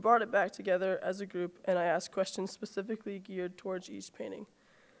 We brought it back together as a group, and I asked questions specifically geared towards each painting.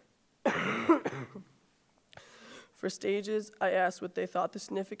 For Stages, I asked what they thought the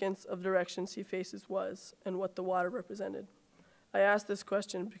significance of directions he faces was and what the water represented. I asked this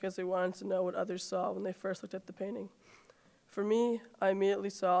question because I wanted to know what others saw when they first looked at the painting. For me, I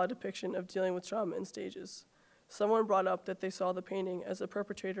immediately saw a depiction of dealing with trauma in Stages. Someone brought up that they saw the painting as a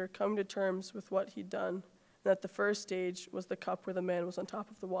perpetrator coming to terms with what he'd done, and that the first stage was the cup where the man was on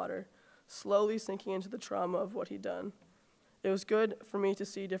top of the water, slowly sinking into the trauma of what he'd done. It was good for me to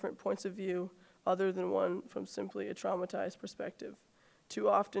see different points of view other than one from simply a traumatized perspective. Too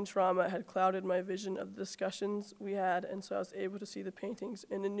often trauma had clouded my vision of the discussions we had, and so I was able to see the paintings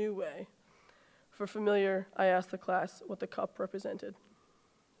in a new way. For familiar, I asked the class what the cup represented.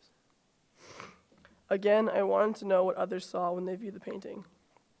 Again, I wanted to know what others saw when they viewed the painting.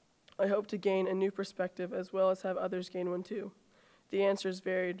 I hoped to gain a new perspective as well as have others gain one too. The answers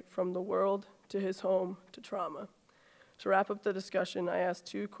varied from the world to his home to trauma. To wrap up the discussion, I asked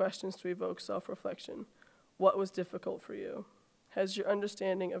 2 questions to evoke self-reflection. What was difficult for you? Has your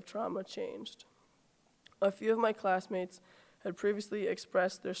understanding of trauma changed? A few of my classmates had previously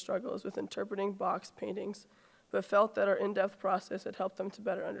expressed their struggles with interpreting box paintings, but felt that our in-depth process had helped them to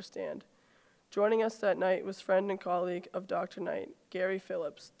better understand. Joining us that night was friend and colleague of Dr. Knight, Gary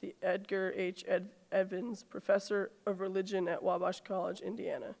Phillips, the Edgar H. Evans Professor of Religion at Wabash College,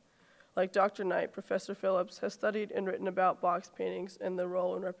 Indiana. Like Dr. Knight, Professor Phillips has studied and written about box paintings and their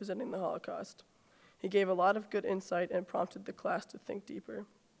role in representing the Holocaust. He gave a lot of good insight and prompted the class to think deeper.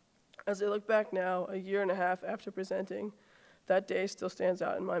 As I look back now, a year and a half after presenting, that day still stands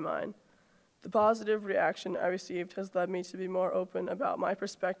out in my mind. The positive reaction I received has led me to be more open about my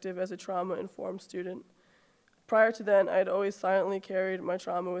perspective as a trauma-informed student. Prior to then, I had always silently carried my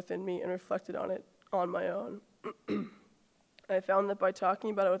trauma within me and reflected on it on my own. I found that by talking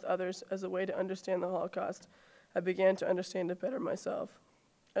about it with others as a way to understand the Holocaust, I began to understand it better myself.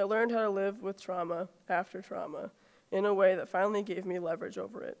 I learned how to live with trauma after trauma in a way that finally gave me leverage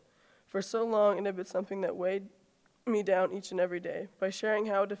over it. For so long, it had been something that weighed me down each and every day. By sharing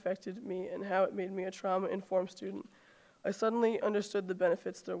how it affected me and how it made me a trauma-informed student, I suddenly understood the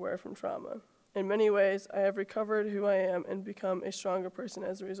benefits there were from trauma. In many ways, I have recovered who I am and become a stronger person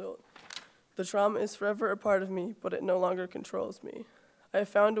as a result. The trauma is forever a part of me, but it no longer controls me. I have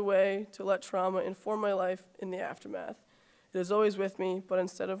found a way to let trauma inform my life in the aftermath. It is always with me, but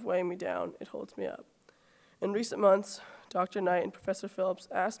instead of weighing me down, it holds me up. In recent months, Dr. Knight and Professor Phillips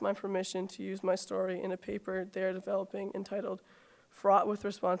asked my permission to use my story in a paper they are developing entitled Fraught with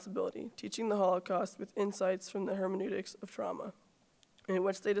Responsibility, Teaching the Holocaust with Insights from the Hermeneutics of Trauma, in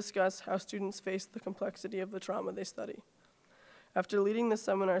which they discuss how students face the complexity of the trauma they study. After leading the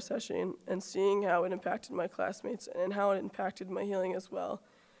seminar session and seeing how it impacted my classmates and how it impacted my healing as well,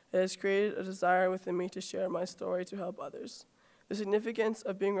 it has created a desire within me to share my story to help others. The significance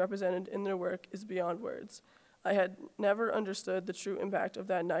of being represented in their work is beyond words. I had never understood the true impact of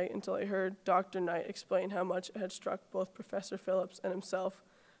that night until I heard Dr. Knight explain how much it had struck both Professor Phillips and himself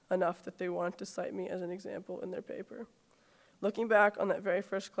enough that they wanted to cite me as an example in their paper. Looking back on that very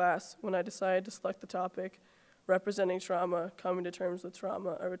first class, when I decided to select the topic, representing trauma, coming to terms with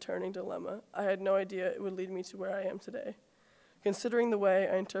trauma, a returning dilemma, I had no idea it would lead me to where I am today. Considering the way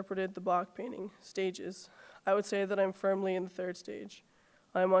I interpreted the Bach painting, stages, I would say that I'm firmly in the 3rd stage.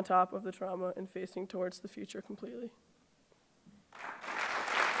 I am on top of the trauma and facing towards the future completely.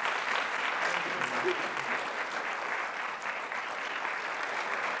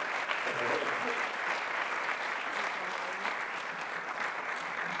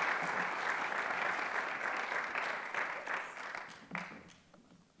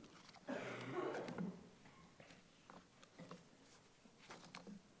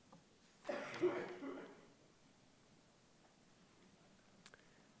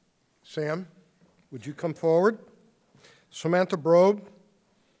 Sam, would you come forward? Samantha Brobe,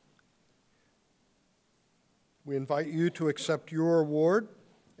 we invite you to accept your award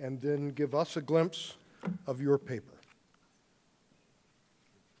and then give us a glimpse of your paper.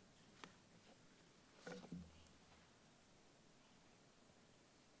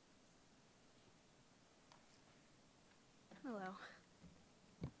 Hello.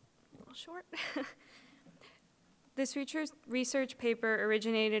 A little short. This research paper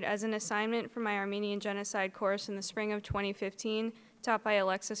originated as an assignment for my Armenian Genocide course in the spring of 2015, taught by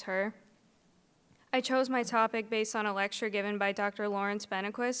Alexis Herr. I chose my topic based on a lecture given by Dr. Lawrence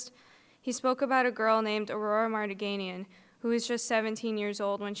Benequist. He spoke about a girl named Aurora Mardiganian, who was just 17 years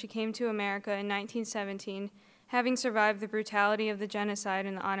old when she came to America in 1917, having survived the brutality of the genocide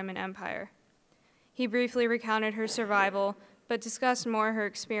in the Ottoman Empire. He briefly recounted her survival, but discussed more her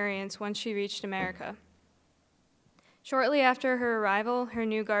experience once she reached America. Shortly after her arrival, her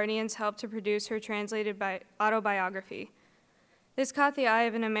new guardians helped to produce her translated autobiography. This caught the eye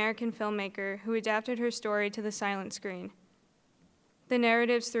of an American filmmaker who adapted her story to the silent screen. The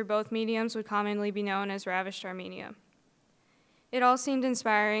narratives through both mediums would commonly be known as Ravished Armenia. It all seemed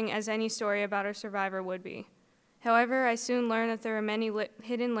inspiring, as any story about a survivor would be. However, I soon learned that there were many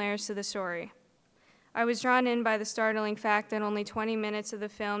hidden layers to the story. I was drawn in by the startling fact that only 20 minutes of the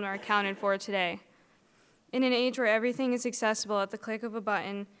film are accounted for today. In an age where everything is accessible at the click of a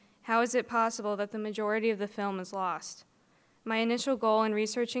button, how is it possible that the majority of the film is lost? My initial goal in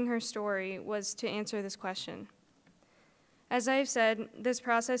researching her story was to answer this question. As I've said, this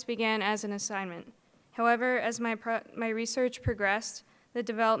process began as an assignment. However, as my research progressed, the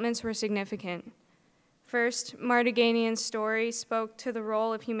developments were significant. First, Mardiganian's story spoke to the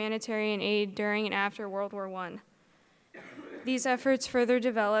role of humanitarian aid during and after World War I. These efforts further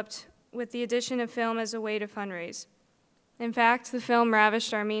developed with the addition of film as a way to fundraise. In fact, the film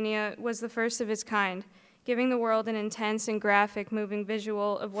Ravished Armenia was the first of its kind, giving the world an intense and graphic moving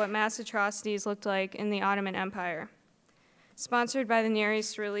visual of what mass atrocities looked like in the Ottoman Empire. Sponsored by the Near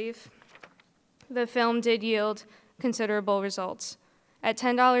East Relief, the film did yield considerable results. At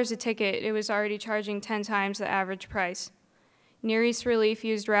 $10 a ticket, it was already charging 10 times the average price. Near East Relief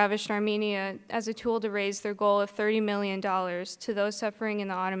used Ravished Armenia as a tool to raise their goal of $30 million to those suffering in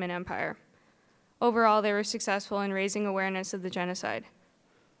the Ottoman Empire. Overall, they were successful in raising awareness of the genocide.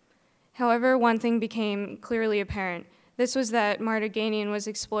 However, one thing became clearly apparent. This was that Mardiganian was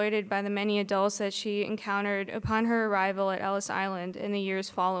exploited by the many adults that she encountered upon her arrival at Ellis Island in the years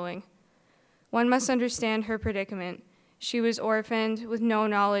following. One must understand her predicament. She was orphaned with no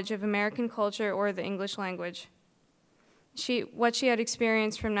knowledge of American culture or the English language. What she had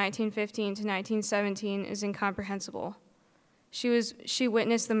experienced from 1915 to 1917 is incomprehensible. She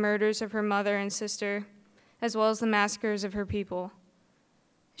witnessed the murders of her mother and sister, as well as the massacres of her people.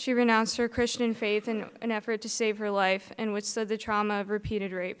 She renounced her Christian faith in an effort to save her life and withstood the trauma of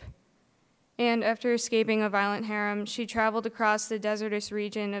repeated rape. And after escaping a violent harem, she traveled across the desertous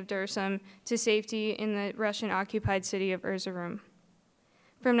region of Dersim to safety in the Russian-occupied city of Erzurum.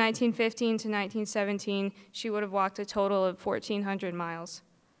 From 1915 to 1917, she would have walked a total of 1,400 miles.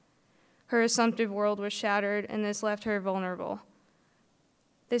 Her assumptive world was shattered, and this left her vulnerable.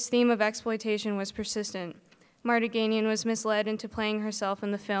 This theme of exploitation was persistent. Mardiganian was misled into playing herself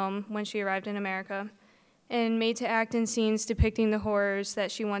in the film when she arrived in America, and made to act in scenes depicting the horrors that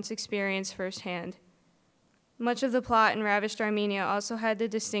she once experienced firsthand. Much of the plot in Ravished Armenia also had the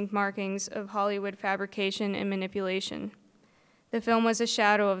distinct markings of Hollywood fabrication and manipulation. The film was a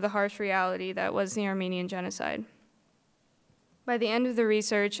shadow of the harsh reality that was the Armenian genocide. By the end of the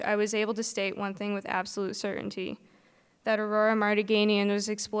research, I was able to state one thing with absolute certainty, that Aurora Mardiganian was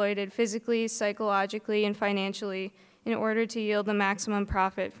exploited physically, psychologically, and financially in order to yield the maximum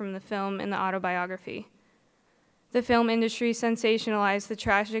profit from the film and the autobiography. The film industry sensationalized the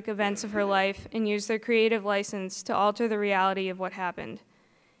tragic events of her life and used their creative license to alter the reality of what happened.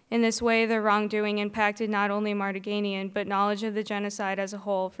 In this way, their wrongdoing impacted not only Mardiganian, but knowledge of the genocide as a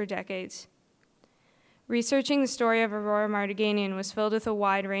whole for decades. Researching the story of Aurora Mardiganian was filled with a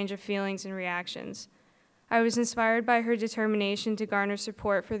wide range of feelings and reactions. I was inspired by her determination to garner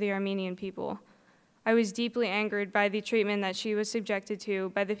support for the Armenian people. I was deeply angered by the treatment that she was subjected to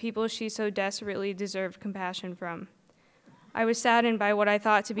by the people she so desperately deserved compassion from. I was saddened by what I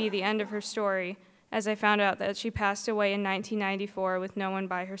thought to be the end of her story, as I found out that she passed away in 1994 with no one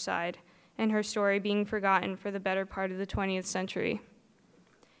by her side, and her story being forgotten for the better part of the 20th century.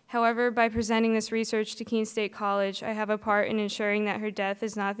 However, by presenting this research to Keene State College, I have a part in ensuring that her death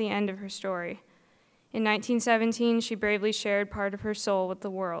is not the end of her story. In 1917, she bravely shared part of her soul with the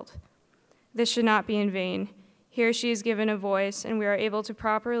world. This should not be in vain. Here she is given a voice, and we are able to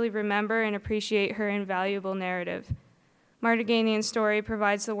properly remember and appreciate her invaluable narrative. Mardiganian's story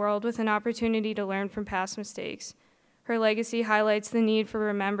provides the world with an opportunity to learn from past mistakes. Her legacy highlights the need for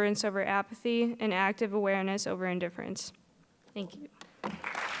remembrance over apathy and active awareness over indifference. Thank you.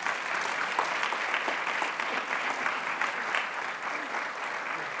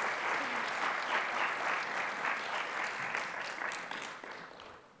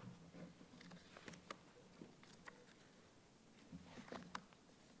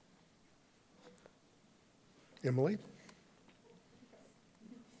 Emily,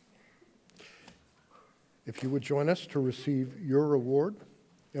 if you would join us to receive your award,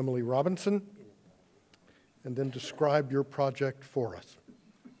 Emily Robinson, and then describe your project for us.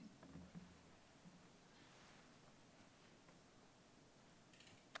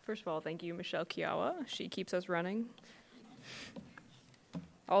 First of all, thank you, Michelle Kiawa. She keeps us running.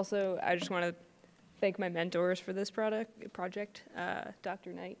 Also, I just want to thank my mentors for this project,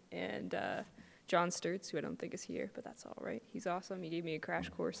 Dr. Knight and John Sturtz, who I don't think is here, but that's all right. He's awesome. He gave me a crash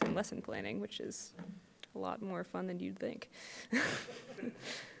course in lesson planning, which is a lot more fun than you'd think.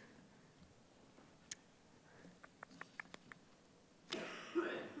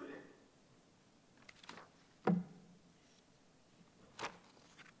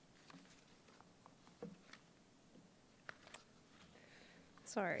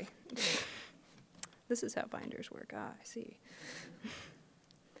 Sorry. This is how binders work. Ah, I see.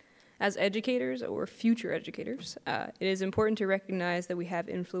 As educators or future educators, it is important to recognize that we have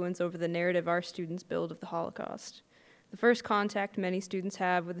influence over the narrative our students build of the Holocaust. The first contact many students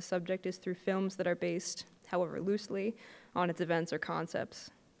have with the subject is through films that are based, however loosely, on its events or concepts.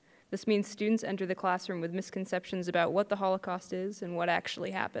 This means students enter the classroom with misconceptions about what the Holocaust is and what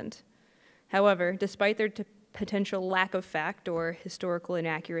actually happened. However, despite their potential lack of fact or historical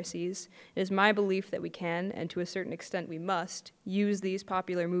inaccuracies, it is my belief that we can, and to a certain extent we must, use these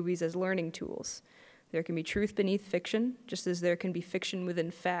popular movies as learning tools. There can be truth beneath fiction, just as there can be fiction within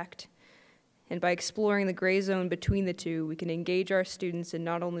fact. And by exploring the gray zone between the two, we can engage our students in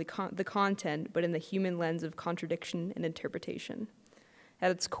not only the content, but in the human lens of contradiction and interpretation.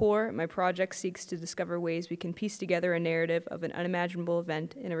 At its core, my project seeks to discover ways we can piece together a narrative of an unimaginable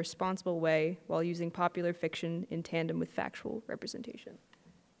event in a responsible way while using popular fiction in tandem with factual representation.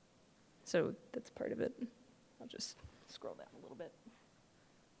 So that's part of it. I'll just scroll down a little bit.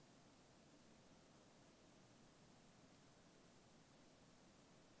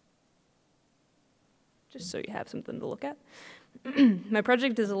 Just so you have something to look at. My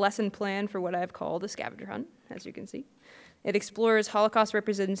project is a lesson plan for what I've called a scavenger hunt, as you can see. It explores Holocaust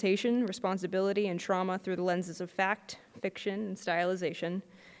representation, responsibility, and trauma through the lenses of fact, fiction, and stylization.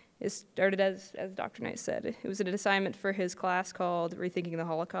 It started as Dr. Knight said. It was an assignment for his class called Rethinking the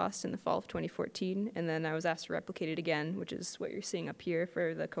Holocaust in the fall of 2014, and then I was asked to replicate it again, which is what you're seeing up here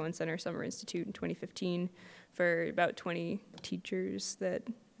for the Cohen Center Summer Institute in 2015 for about 20 teachers that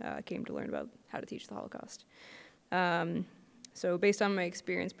came to learn about how to teach the Holocaust. So based on my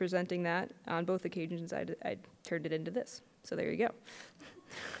experience presenting that, on both occasions I turned it into this. So there you go.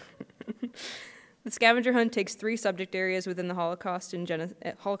 The scavenger hunt takes 3 subject areas within the Holocaust and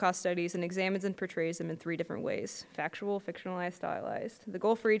Holocaust studies and examines and portrays them in 3 different ways: factual, fictionalized, stylized. The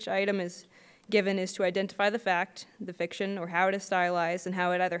goal for each item is to identify the fact, the fiction, or how it is stylized, and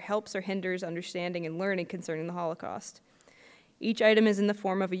how it either helps or hinders understanding and learning concerning the Holocaust. Each item is in the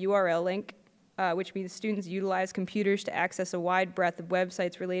form of a URL link, which means students utilize computers to access a wide breadth of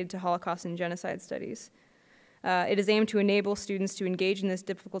websites related to Holocaust and genocide studies. It is aimed to enable students to engage in this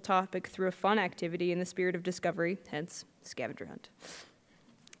difficult topic through a fun activity in the spirit of discovery, hence scavenger hunt.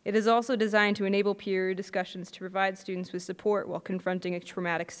 It is also designed to enable peer discussions to provide students with support while confronting a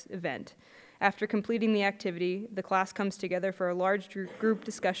traumatic event. After completing the activity, the class comes together for a large group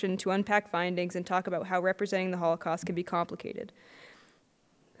discussion to unpack findings and talk about how representing the Holocaust can be complicated.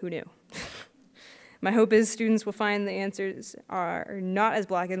 Who knew? My hope is students will find the answers are not as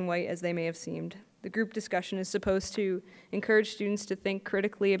black and white as they may have seemed. The group discussion is supposed to encourage students to think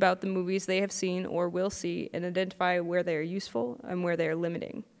critically about the movies they have seen or will see and identify where they are useful and where they are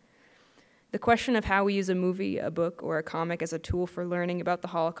limiting. The question of how we use a movie, a book, or a comic as a tool for learning about the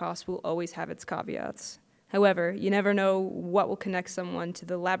Holocaust will always have its caveats. However, you never know what will connect someone to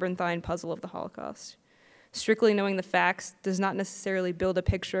the labyrinthine puzzle of the Holocaust. Strictly knowing the facts does not necessarily build a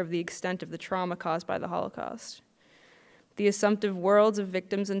picture of the extent of the trauma caused by the Holocaust. The assumptive worlds of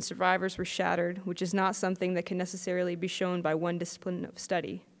victims and survivors were shattered, which is not something that can necessarily be shown by one discipline of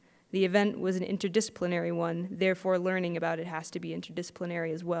study. The event was an interdisciplinary one, therefore learning about it has to be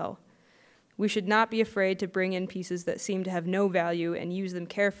interdisciplinary as well. We should not be afraid to bring in pieces that seem to have no value and use them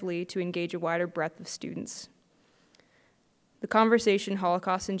carefully to engage a wider breadth of students. The conversation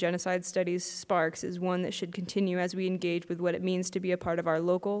Holocaust and genocide studies sparks is one that should continue as we engage with what it means to be a part of our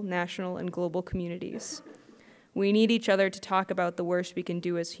local, national, and global communities. We need each other to talk about the worst we can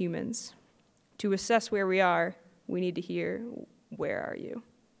do as humans. To assess where we are, we need to hear, where are you?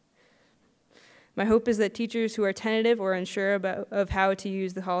 My hope is that teachers who are tentative or unsure of how to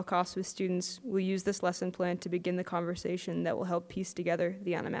use the Holocaust with students will use this lesson plan to begin the conversation that will help piece together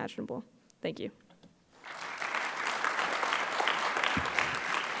the unimaginable. Thank you.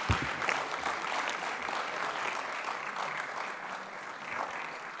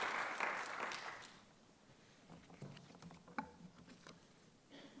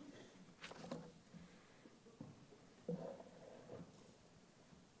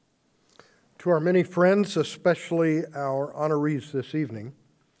 To our many friends, especially our honorees this evening,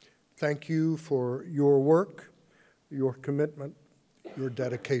 thank you for your work, your commitment, your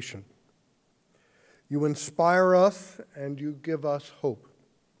dedication. You inspire us and you give us hope.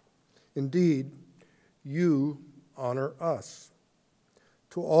 Indeed, you honor us.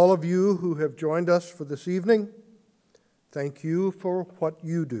 To all of you who have joined us for this evening, thank you for what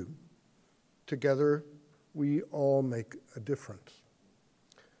you do. Together, we all make a difference.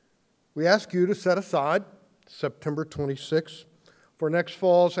 We ask you to set aside September 26th for next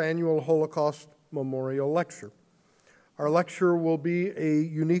fall's annual Holocaust Memorial Lecture. Our lecture will be a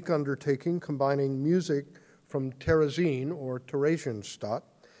unique undertaking combining music from Terezin or Theresienstadt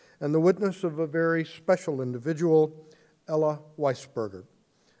and the witness of a very special individual, Ella Weisberger,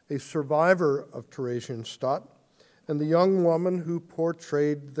 a survivor of Theresienstadt and the young woman who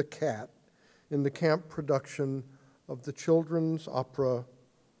portrayed the cat in the camp production of the children's opera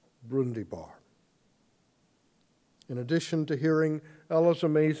Brundibar. In addition to hearing Ella's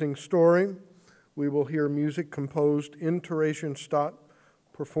amazing story, we will hear music composed in Theresienstadt,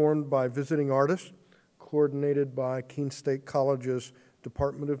 performed by visiting artists, coordinated by Keene State College's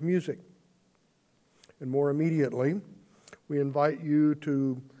Department of Music. And more immediately, we invite you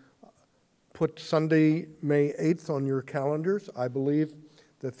to put Sunday, May 8th on your calendars. I believe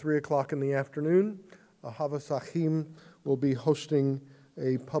that 3 o'clock in the afternoon, Havas Achim will be hosting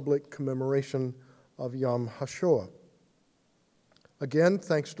a public commemoration of Yom HaShoah. Again,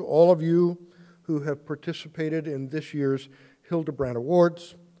 thanks to all of you who have participated in this year's Hildebrandt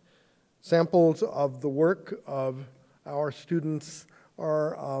Awards. Samples of the work of our students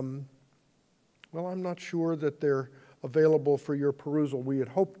are, well, I'm not sure that they're available for your perusal. We had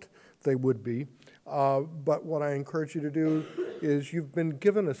hoped they would be, but what I encourage you to do is you've been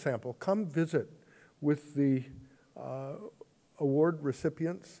given a sample. Come visit with the award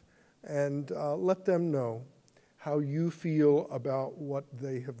recipients and let them know how you feel about what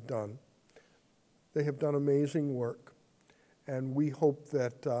they have done. They have done amazing work, and we hope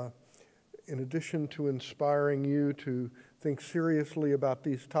that in addition to inspiring you to think seriously about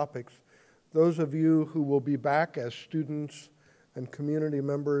these topics, those of you who will be back as students and community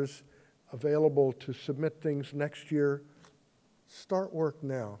members available to submit things next year, start work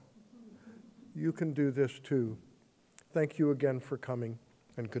now. You can do this too. Thank you again for coming,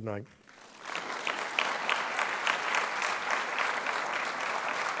 and good night.